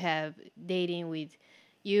okay to have dating with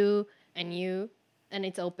you and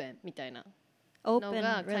it's open みたいなの Open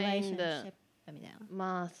が kind of relationship みたいな。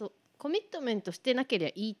まあそうコミットメントしてなけれ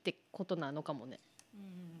ばいいってことなのかもね。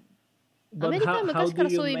ア But メリカは how 昔 do から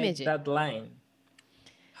you そういうイメー make ジ。that line?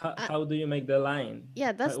 Uh, How do you make the line?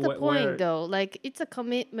 yeah, that's the point though. Like it's a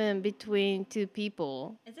commitment between two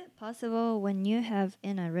people. Is it possible when you have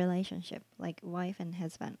in a relationship, like wife and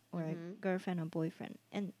husband, or a girlfriend or boyfriend,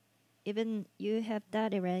 and even you have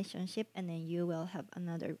that relationship, and then you will have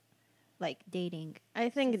another, like dating? I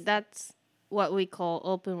think that's what we call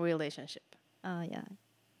open relationship. Yeah.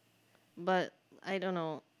 But I don't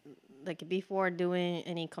know, like before doing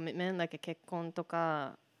any commitment, like 結婚と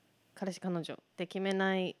か彼氏彼女って決め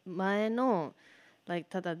ない前の、like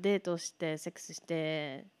ただデートしてセックスし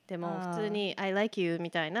てでも普通に I like you み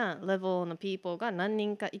たいなレベルの people が何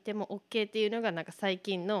人かいても OK っていうのがなんか最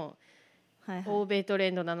近の欧米トレ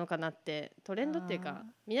ンドなのかなって、トレンドっていうか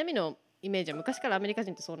南のイメージは昔からアメリカ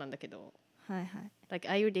人ってそうなんだけど、はいはい。like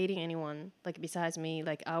are you dating anyone like besides me,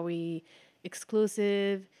 like are we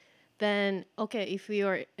exclusive, then okay, if we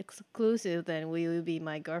are exclusive then we will be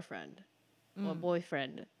my girlfriend or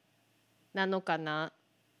boyfriend なのかな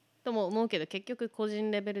とも思うけど結局個人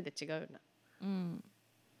レベルで違うよな。うん。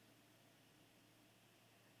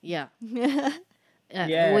Yeah.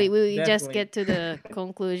 Yeah, we just definitely. get to the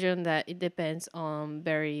conclusion that it depends on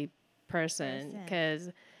very person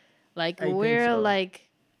because like I think we're so. like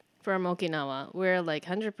from Okinawa, we're like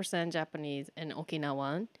 100% Japanese and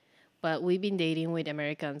Okinawan, but we've been dating with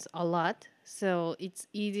Americans a lot, so it's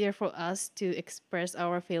easier for us to express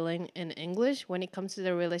our feeling in English when it comes to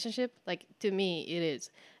the relationship. Like to me it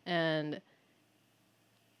is, and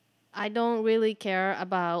I don't really care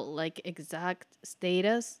about like exact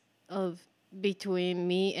status of between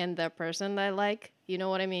me and the person that I like. You know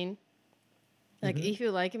what I mean? Like if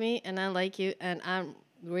you like me and I like you and I'm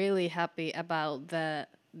really happy about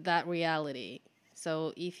that reality.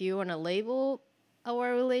 So if you want to label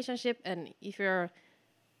our relationship and if you're,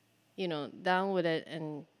 you know, down with it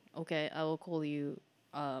and okay, I will call you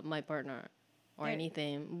my partner or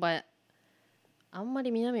anything. But あんま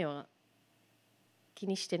り南は気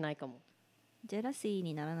にしてないかも。ジェラシー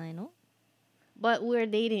にならないの？ But we're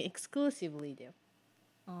dating exclusively だよ。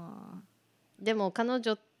でも彼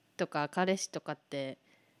女とか彼氏とかって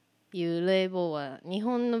いうレーベルは日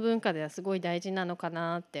本の文化ではすごい大事なのか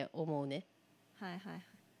なって思うね。はいはい。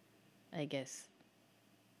I guess。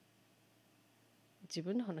自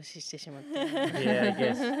分の話してしまって。Yeah, I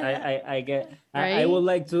guess I get I Right? would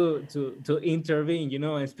like to intervene, you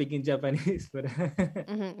know, and speak in Japanese, but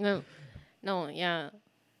No, yeah.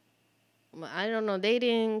 I don't know.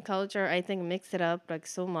 Dating culture, I think, mix it up like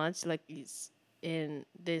so much. Like it's in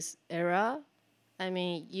this era. I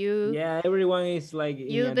mean, yeah, everyone is like in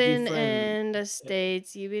you've a been different. in the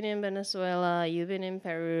States, you've been in Venezuela, you've been in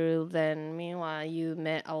Peru. Then meanwhile, you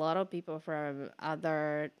met a lot of people from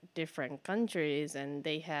other different countries, and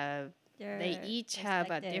they each have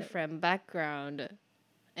a different background.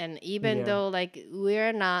 And even Yeah, though like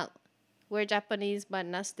we're Japanese, but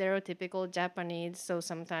not stereotypical Japanese, so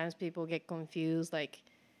sometimes people get confused. Like,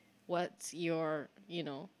 what's your, you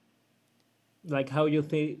know? like how you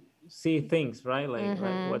see things, right? Like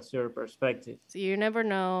what's your perspective? So you never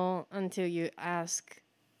know until you ask,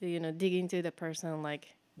 you know, dig into the person. Like,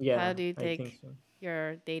 how Yeah, do you I think take so.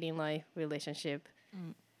 your dating life, relationship,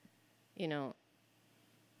 you know,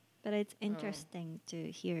 But it's interesting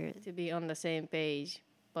to hear. to be on the same page?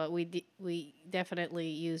 But we definitely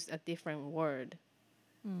use a different word,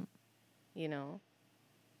 you know.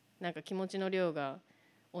 なんか気持ちの量が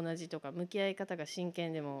同じとか向き合い方が真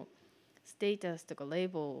剣でもステータスとかレー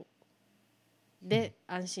ベルで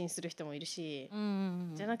安心する人もいるし、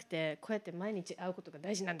じゃなくてこうやって毎日会うことが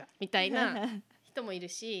大事なんだみたいな人もいる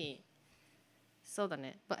し、そうだ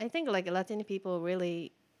ね。But I think like Latin people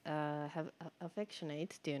really have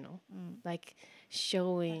affectionate, do you know? Like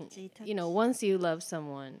showing, you know, once you love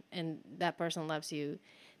someone and that person loves you,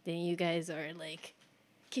 then you guys are like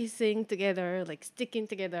kissing together, like sticking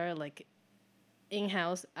together, like in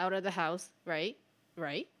house, out of the house, right?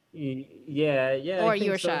 Right? Yeah, I Or think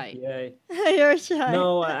you're so. shy. Yeah. You're shy.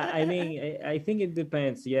 No, I mean, I think it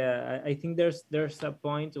depends. Yeah, I think there's a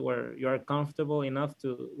point where you are comfortable enough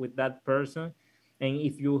to with that person, and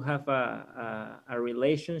if you have a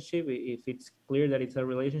relationship, if it's clear that it's a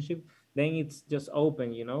relationship, then it's just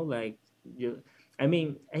open. You know, like you. I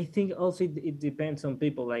mean, I think also it depends on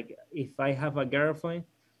people. Like if I have a girlfriend,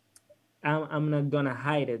 I'm not gonna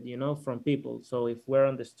hide it, you know, from people. So if we're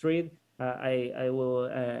on the street, I will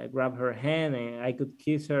grab her hand and I could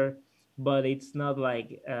kiss her, but it's not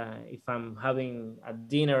like if I'm having a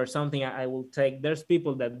dinner or something, I will take. There's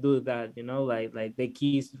people that do that, you know, like they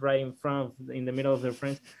kiss right in front, in the middle of their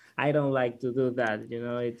friends. I don't like to do that, you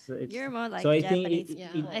know. It's You're more so like I think Japanese Yeah, it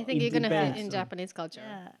I people. think it you're gonna fit depends in on. Japanese culture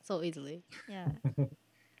Yeah. so easily. Yeah.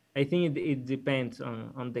 I think it depends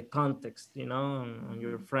on the context, you know, on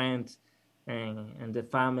your friends and the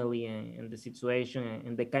family and the situation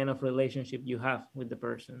and the kind of relationship you have with the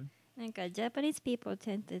person. なんか Japanese people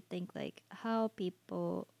tend to think like how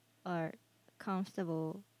people are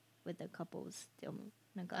comfortable with the couples って思う。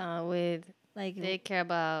なんか With like they care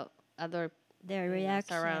about other their you know, reaction.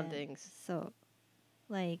 surroundings. So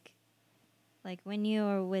like when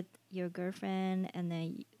you're with your girlfriend and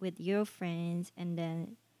then with your friends and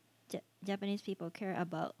then Japanese people care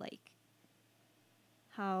about like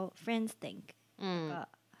how friends think. とか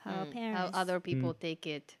how How parents other people Mm. take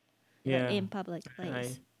it. Yeah, in public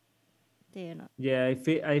place. I っていうの。yeah,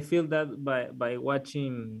 I feel that by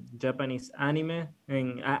watching Japanese anime,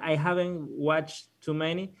 and I haven't watched too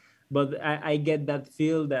many, but I get that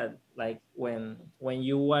feel that like when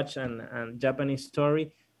you watch an Japanese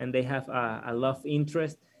story and they have a love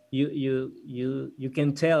interest, you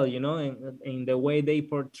can tell, you know, in the way they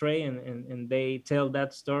portray and they tell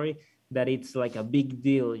that story, that it's like a big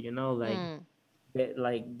deal, you know, like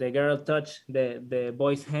the girl touch the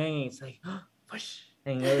boy's hand, it's like whoosh,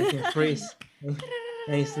 and everything freeze, and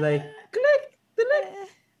it's like click, click,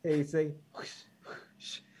 and it's like whoosh,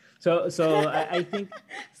 whoosh. So I think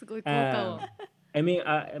すごい効果 uh, 音。I mean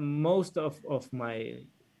most of my,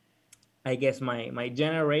 I guess my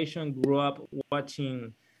generation grew up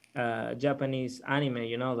watching Japanese anime,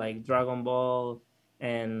 you know, like Dragon Ball,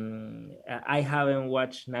 and I haven't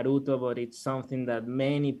watched Naruto, but it's something that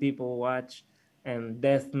many people watch, and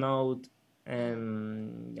Death Note,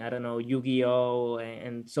 and I don't know, Yu-Gi-Oh,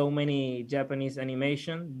 and so many Japanese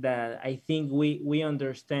animation that I think we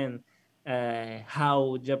understand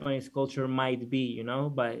how Japanese culture might be, you know,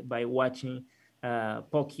 by watching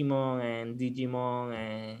Pokemon and Digimon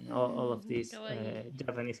and all of these かわいい。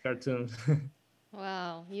Japanese cartoons.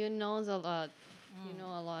 Wow, you knows a lot. You know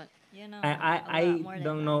a lot. You know I, I a lot I more than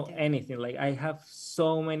don't mine know too. anything. Like I have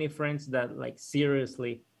so many friends that like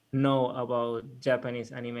seriously know about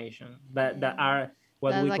Japanese animation that are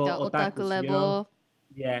what That's we like a call otaku otakus. You know, level.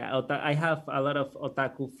 yeah. I have a lot of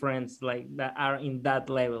otaku friends like that are in that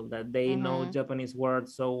level, that they know Mm-hmm. Japanese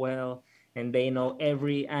words so well, and they know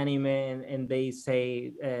every anime, and they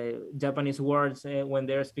say Japanese words when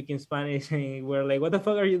they're speaking Spanish, and we're like, what the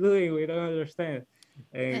fuck are you doing? We don't understand.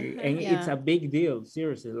 And it's Yeah. a big deal,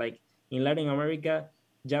 seriously. Like in Latin America,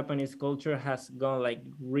 Japanese culture has gone like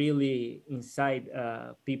really inside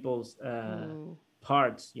people's Ooh.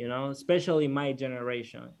 hearts, you know, especially my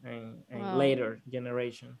generation and Wow. later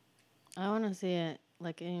generation. I want to see it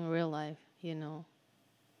like in real life, to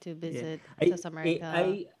Yeah, visit I South I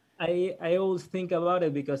America. I I always think about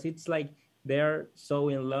it because it's like they're so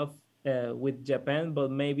in love with Japan,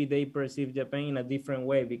 but maybe they perceive Japan in a different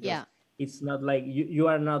way because Yeah. it's not like you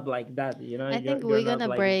are not like that, you know, I think you're we're not gonna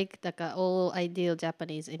like break the all ideal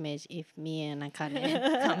Japanese image if me and Akane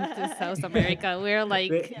come to South America. We're like,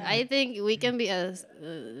 the, I think we can be a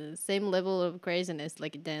same level of craziness,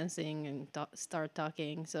 like dancing and start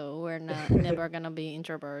talking. So we're not never gonna be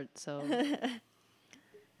introvert. So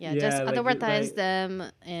yeah, just yeah, advertise like them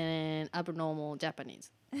in abnormal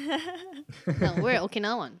Japanese. No, we're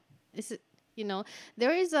Okinawan. It's you know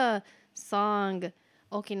there is a song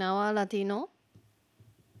Okinawa Latino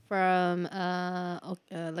from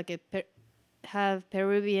like a have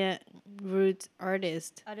Peruvian root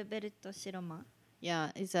artist. アルベルト・シロマ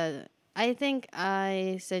Yeah, it's a. I think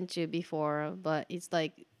I sent you before, but it's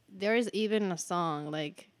like there is even a song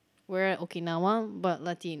like we're Okinawan but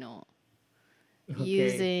Latino, okay,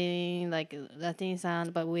 using like Latin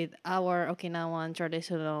sound but with our Okinawan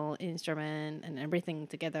traditional instrument and everything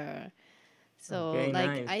together. So okay, like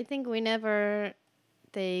nice. I think we never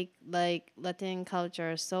take like Latin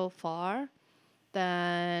culture so far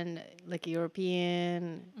than like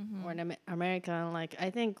European or an American. Like I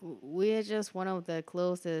think we're just one of the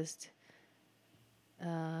closest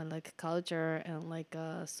like culture and like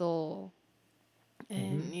soul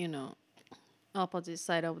and Hmm. opposite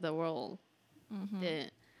side of the world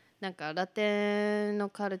でなんかラテンの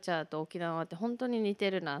カルチャーと沖縄って本当に似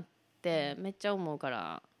てるなってめっちゃ思うか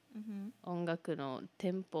ら音楽の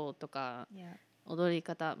テンポとか Yeah 踊り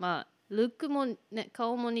方まあルックもね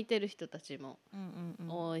顔も似てる人たちも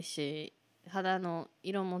多いし肌の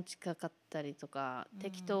色も近かったりとか、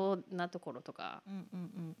適当なところとか、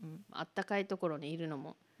あったかいところにいるの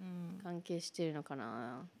も関係してるのか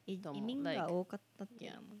なと思う。移民 Like が多かったってい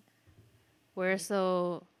うのも we're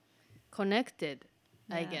so connected,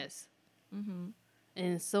 I Yeah. guess,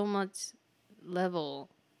 in so much level,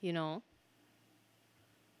 you know.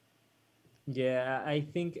 Yeah, I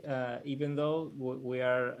think even though we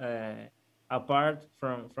are apart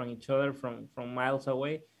from each other from miles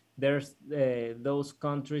away, there's those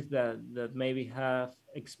countries that maybe have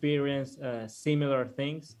experienced similar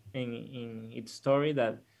things in its story,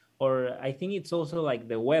 that, or I think it's also like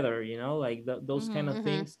the weather, you know, like those kind of Mm-hmm.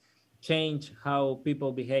 things change how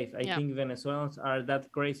people behave. I Yeah. think Venezuelans are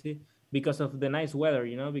that crazy because of the nice weather,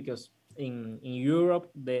 you know, because in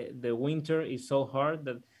Europe the winter is so hard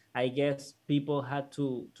that I guess people had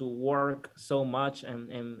to work so much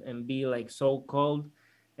and be like so cold.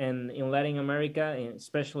 And in Latin America,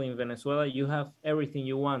 especially in Venezuela, you have everything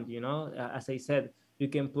you want, you know. As I said, you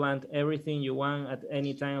can plant everything you want at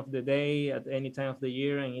any time of the day, at any time of the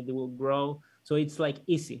year, and it will grow. So it's like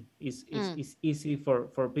easy. Mm. It's easy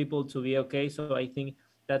for people to be okay. So I think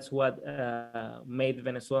that's what made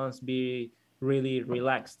Venezuelans be really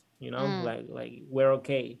relaxed, you know, うん。like we're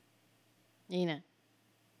okay. いいね。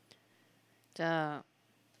じゃあ、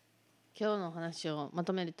今日の話をま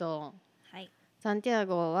とめると、はい。サンティア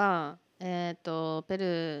ゴは、ベネ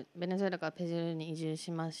ズエラからペルーに移住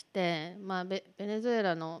しまして、まあ、ベネズエ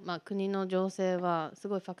ラの、まあ、国の情勢はす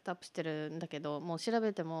ごいファクトアップしてるんだけど、もう調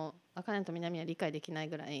べてもアカネと南は理解できない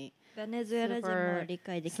ぐらいベネズエラ人も理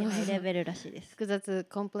解できないレベルらしいです。複雑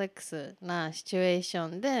コンプレックスなシチュエーショ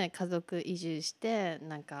ンで家族移住して、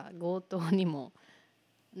なんか強盗にも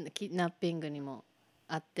キッナッピングにも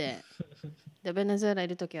あってでベネズエラい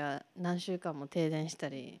る時は何週間も停電した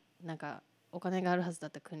り、なんかお金があるはずだ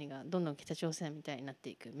った国がどんどん北朝鮮みたいになって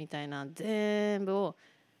いくみたいな全部を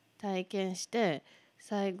体験して、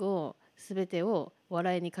最後全てを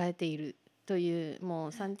笑いに変えているという、も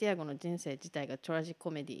うサンティアゴの人生自体がトラジック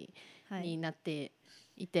コメディになって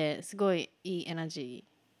いて、すごいいいエナジ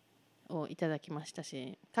ーをいただきました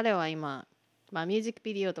し、彼は今、まあ、ミュージック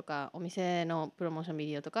ビデオとかお店のプロモーションビ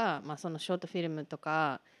デオとか、まあ、そのショートフィルムと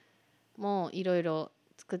かもいろいろ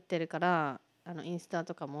作ってるから、インスタ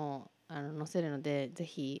とかも載せるので、ぜ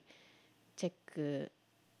ひチェック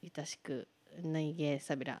いたしくないげ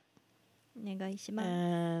さびら。お願いします。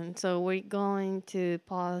And so we're going to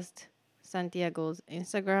post Santiago's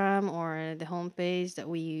Instagram or the homepage that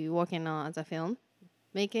we working on as a film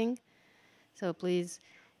making. So please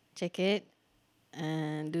check it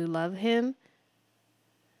and do love him.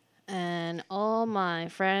 And all my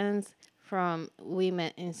friends from we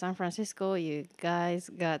met in San Francisco, you guys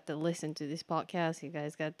got to listen to this podcast. You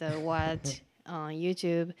guys got to watch on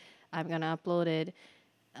YouTube. I'm gonna upload it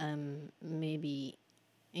maybe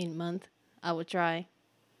in a month. I will try.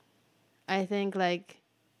 I think like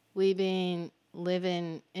we've been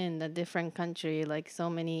living in a different country like so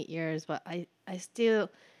many years, but I still,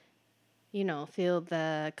 you know, feel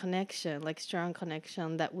the connection, like strong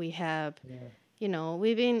connection that we have. Yeah. You know,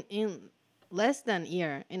 we've been in less than a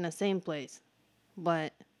year in the same place,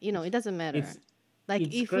 but you know, it doesn't matter. It's Like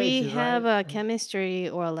it's if we crazy, have right? a chemistry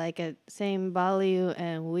or like a same value,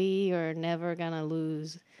 and we are never gonna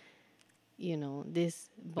lose, you know, this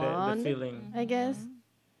The bond, feeling. I guess.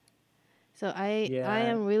 So I Yeah.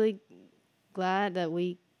 am really glad that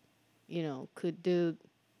we, you know, could do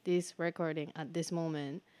this recording at this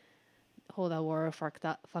moment. Hold our world fucked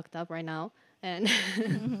up right now, and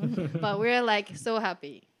but we're like so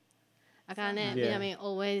happy. Akane, Yeah. Minami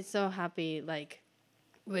always so happy, like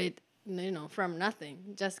with, you know, from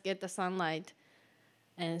nothing, just get the sunlight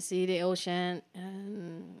and see the ocean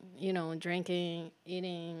and, you know, drinking,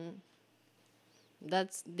 eating.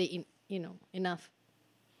 That's the, you know, enough.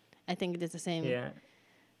 I think it is the same Yeah.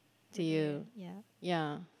 to you. Yeah.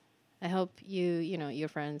 Yeah. I hope you, you know, your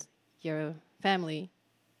friends, your family,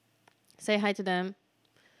 say hi to them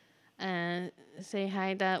and say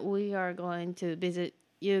hi that we are going to visit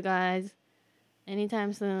you guys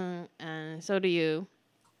anytime soon, and so do you.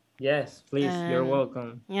 Yes, please. You're And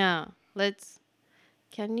welcome. yeah,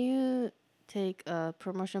 can you take a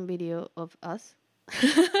promotion video of us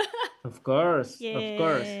Of course. Of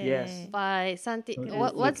course. Yes. Yay. by Santi? Yes. We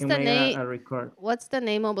What's can the make name? a record. What's the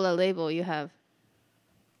name of the label you have?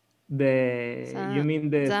 You mean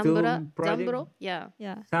the film project? Zambro? Yeah.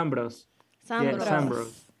 Yeah. Zambros. Yeah, Zambros.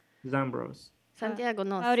 Zambros. Zambros. Santiago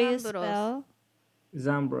no How do you Zambros. spell?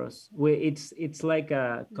 Zambros. It's like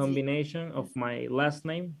a combination of my last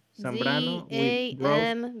name, Z Zambrano, with A Bros,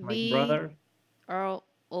 M my B brother. R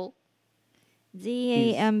O.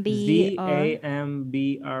 Is ZAMBR.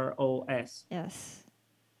 Zambros. Yes.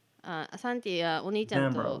 サンティはお兄ちゃ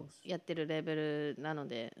んと Zambros. やってるレベルなの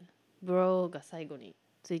で、ブローが最後に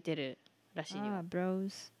ついてるらしいよ。Ah,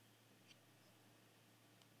 bros.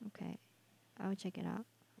 Okay. I'll check it out.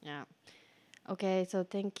 Yeah. Okay, so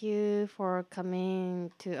thank you for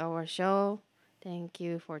coming to our show. Thank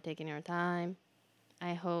you for taking your time.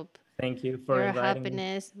 I hope Thank you for your inviting me.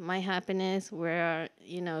 happiness, my happiness, we're,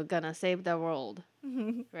 you know, gonna save the world,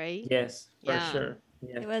 right? Yes, for Yeah. sure.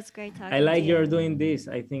 Yeah. It was great talking I like to you're you. doing this.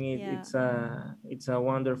 I think Yeah. it's a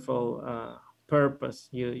wonderful purpose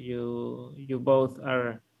you both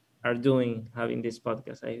are doing, having this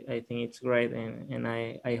podcast. I think it's great, and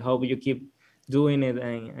I hope you keep doing it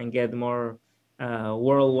and get more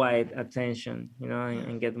worldwide attention,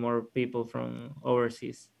 and get more people from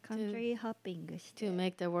overseas. Country hopping To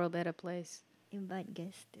make the world a better place. invite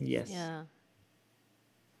guests. Yes. Yeah.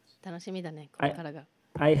 楽しみだね、これからが。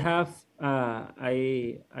I have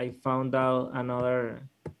I found out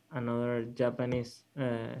another Japanese.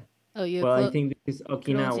 Oh, you Well, I think this is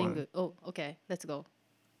Okinawa. closing. Oh, okay. Let's go.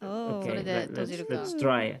 Oh. Okay, それで閉じるか。 let's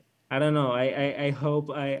try it. I don't know. I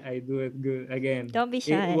hope I do it good again. Don't be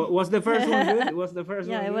shy. Was the first one good? Was the first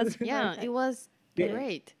Yeah, one it good? was Yeah, perfect. it was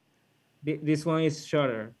great. This one is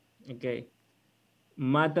shorter. Okay.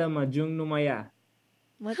 Mata majung numaya.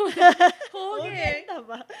 What?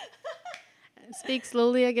 Speak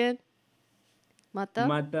slowly again. また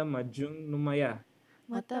Mata majung numaya.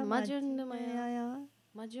 またマジュンのまや。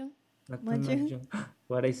マジュン Mata Majung? majung.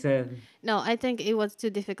 What I said. No, I think it was too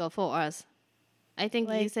difficult for us. I think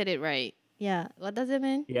you Like- said it right. Yeah. What does it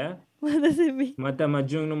mean? Yeah. What does it mean? Mata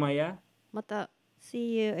majung numaya. また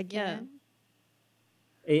See you again.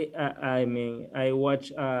 I mean, I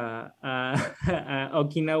watch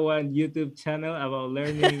Okinawa YouTube channel about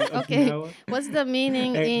learning Okay. Okinawa. What's the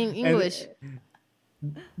meaning in English?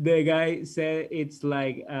 The guy said it's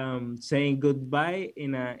like saying goodbye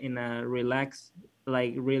in a relaxed,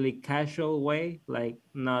 like really casual way, like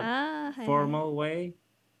not formal way.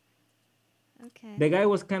 Okay. The guy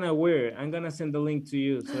was kind of weird. I'm gonna send the link to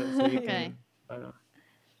you so you Okay. can.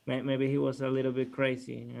 Maybe he was a little bit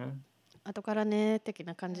crazy. Yeah. 後からね的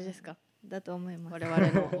な感じですか？だと思います。我々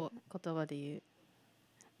の言葉で言う。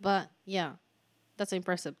But yeah, that's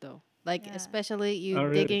impressive though. Like Yeah. especially you Oh,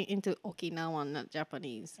 really? digging into Okinawa, not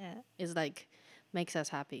Japanese, Yeah. is like makes us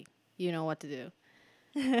happy. You know what to do.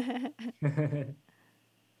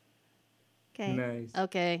 Okay. Nice.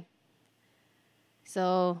 Okay.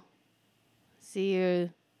 So see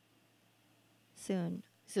you Soon.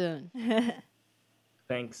 soon.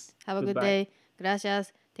 Thanks. Have a good Goodbye. day.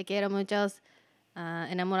 Gracias. Te quiero muchos.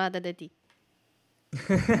 Enamorada de ti.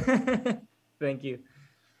 Thank you.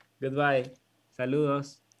 Goodbye.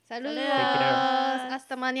 Saludos. Saludos. Take care.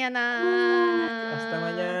 Hasta mañana. Hasta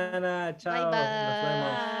mañana. Chao. Bye bye. Nos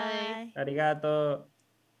vemos. Arigato.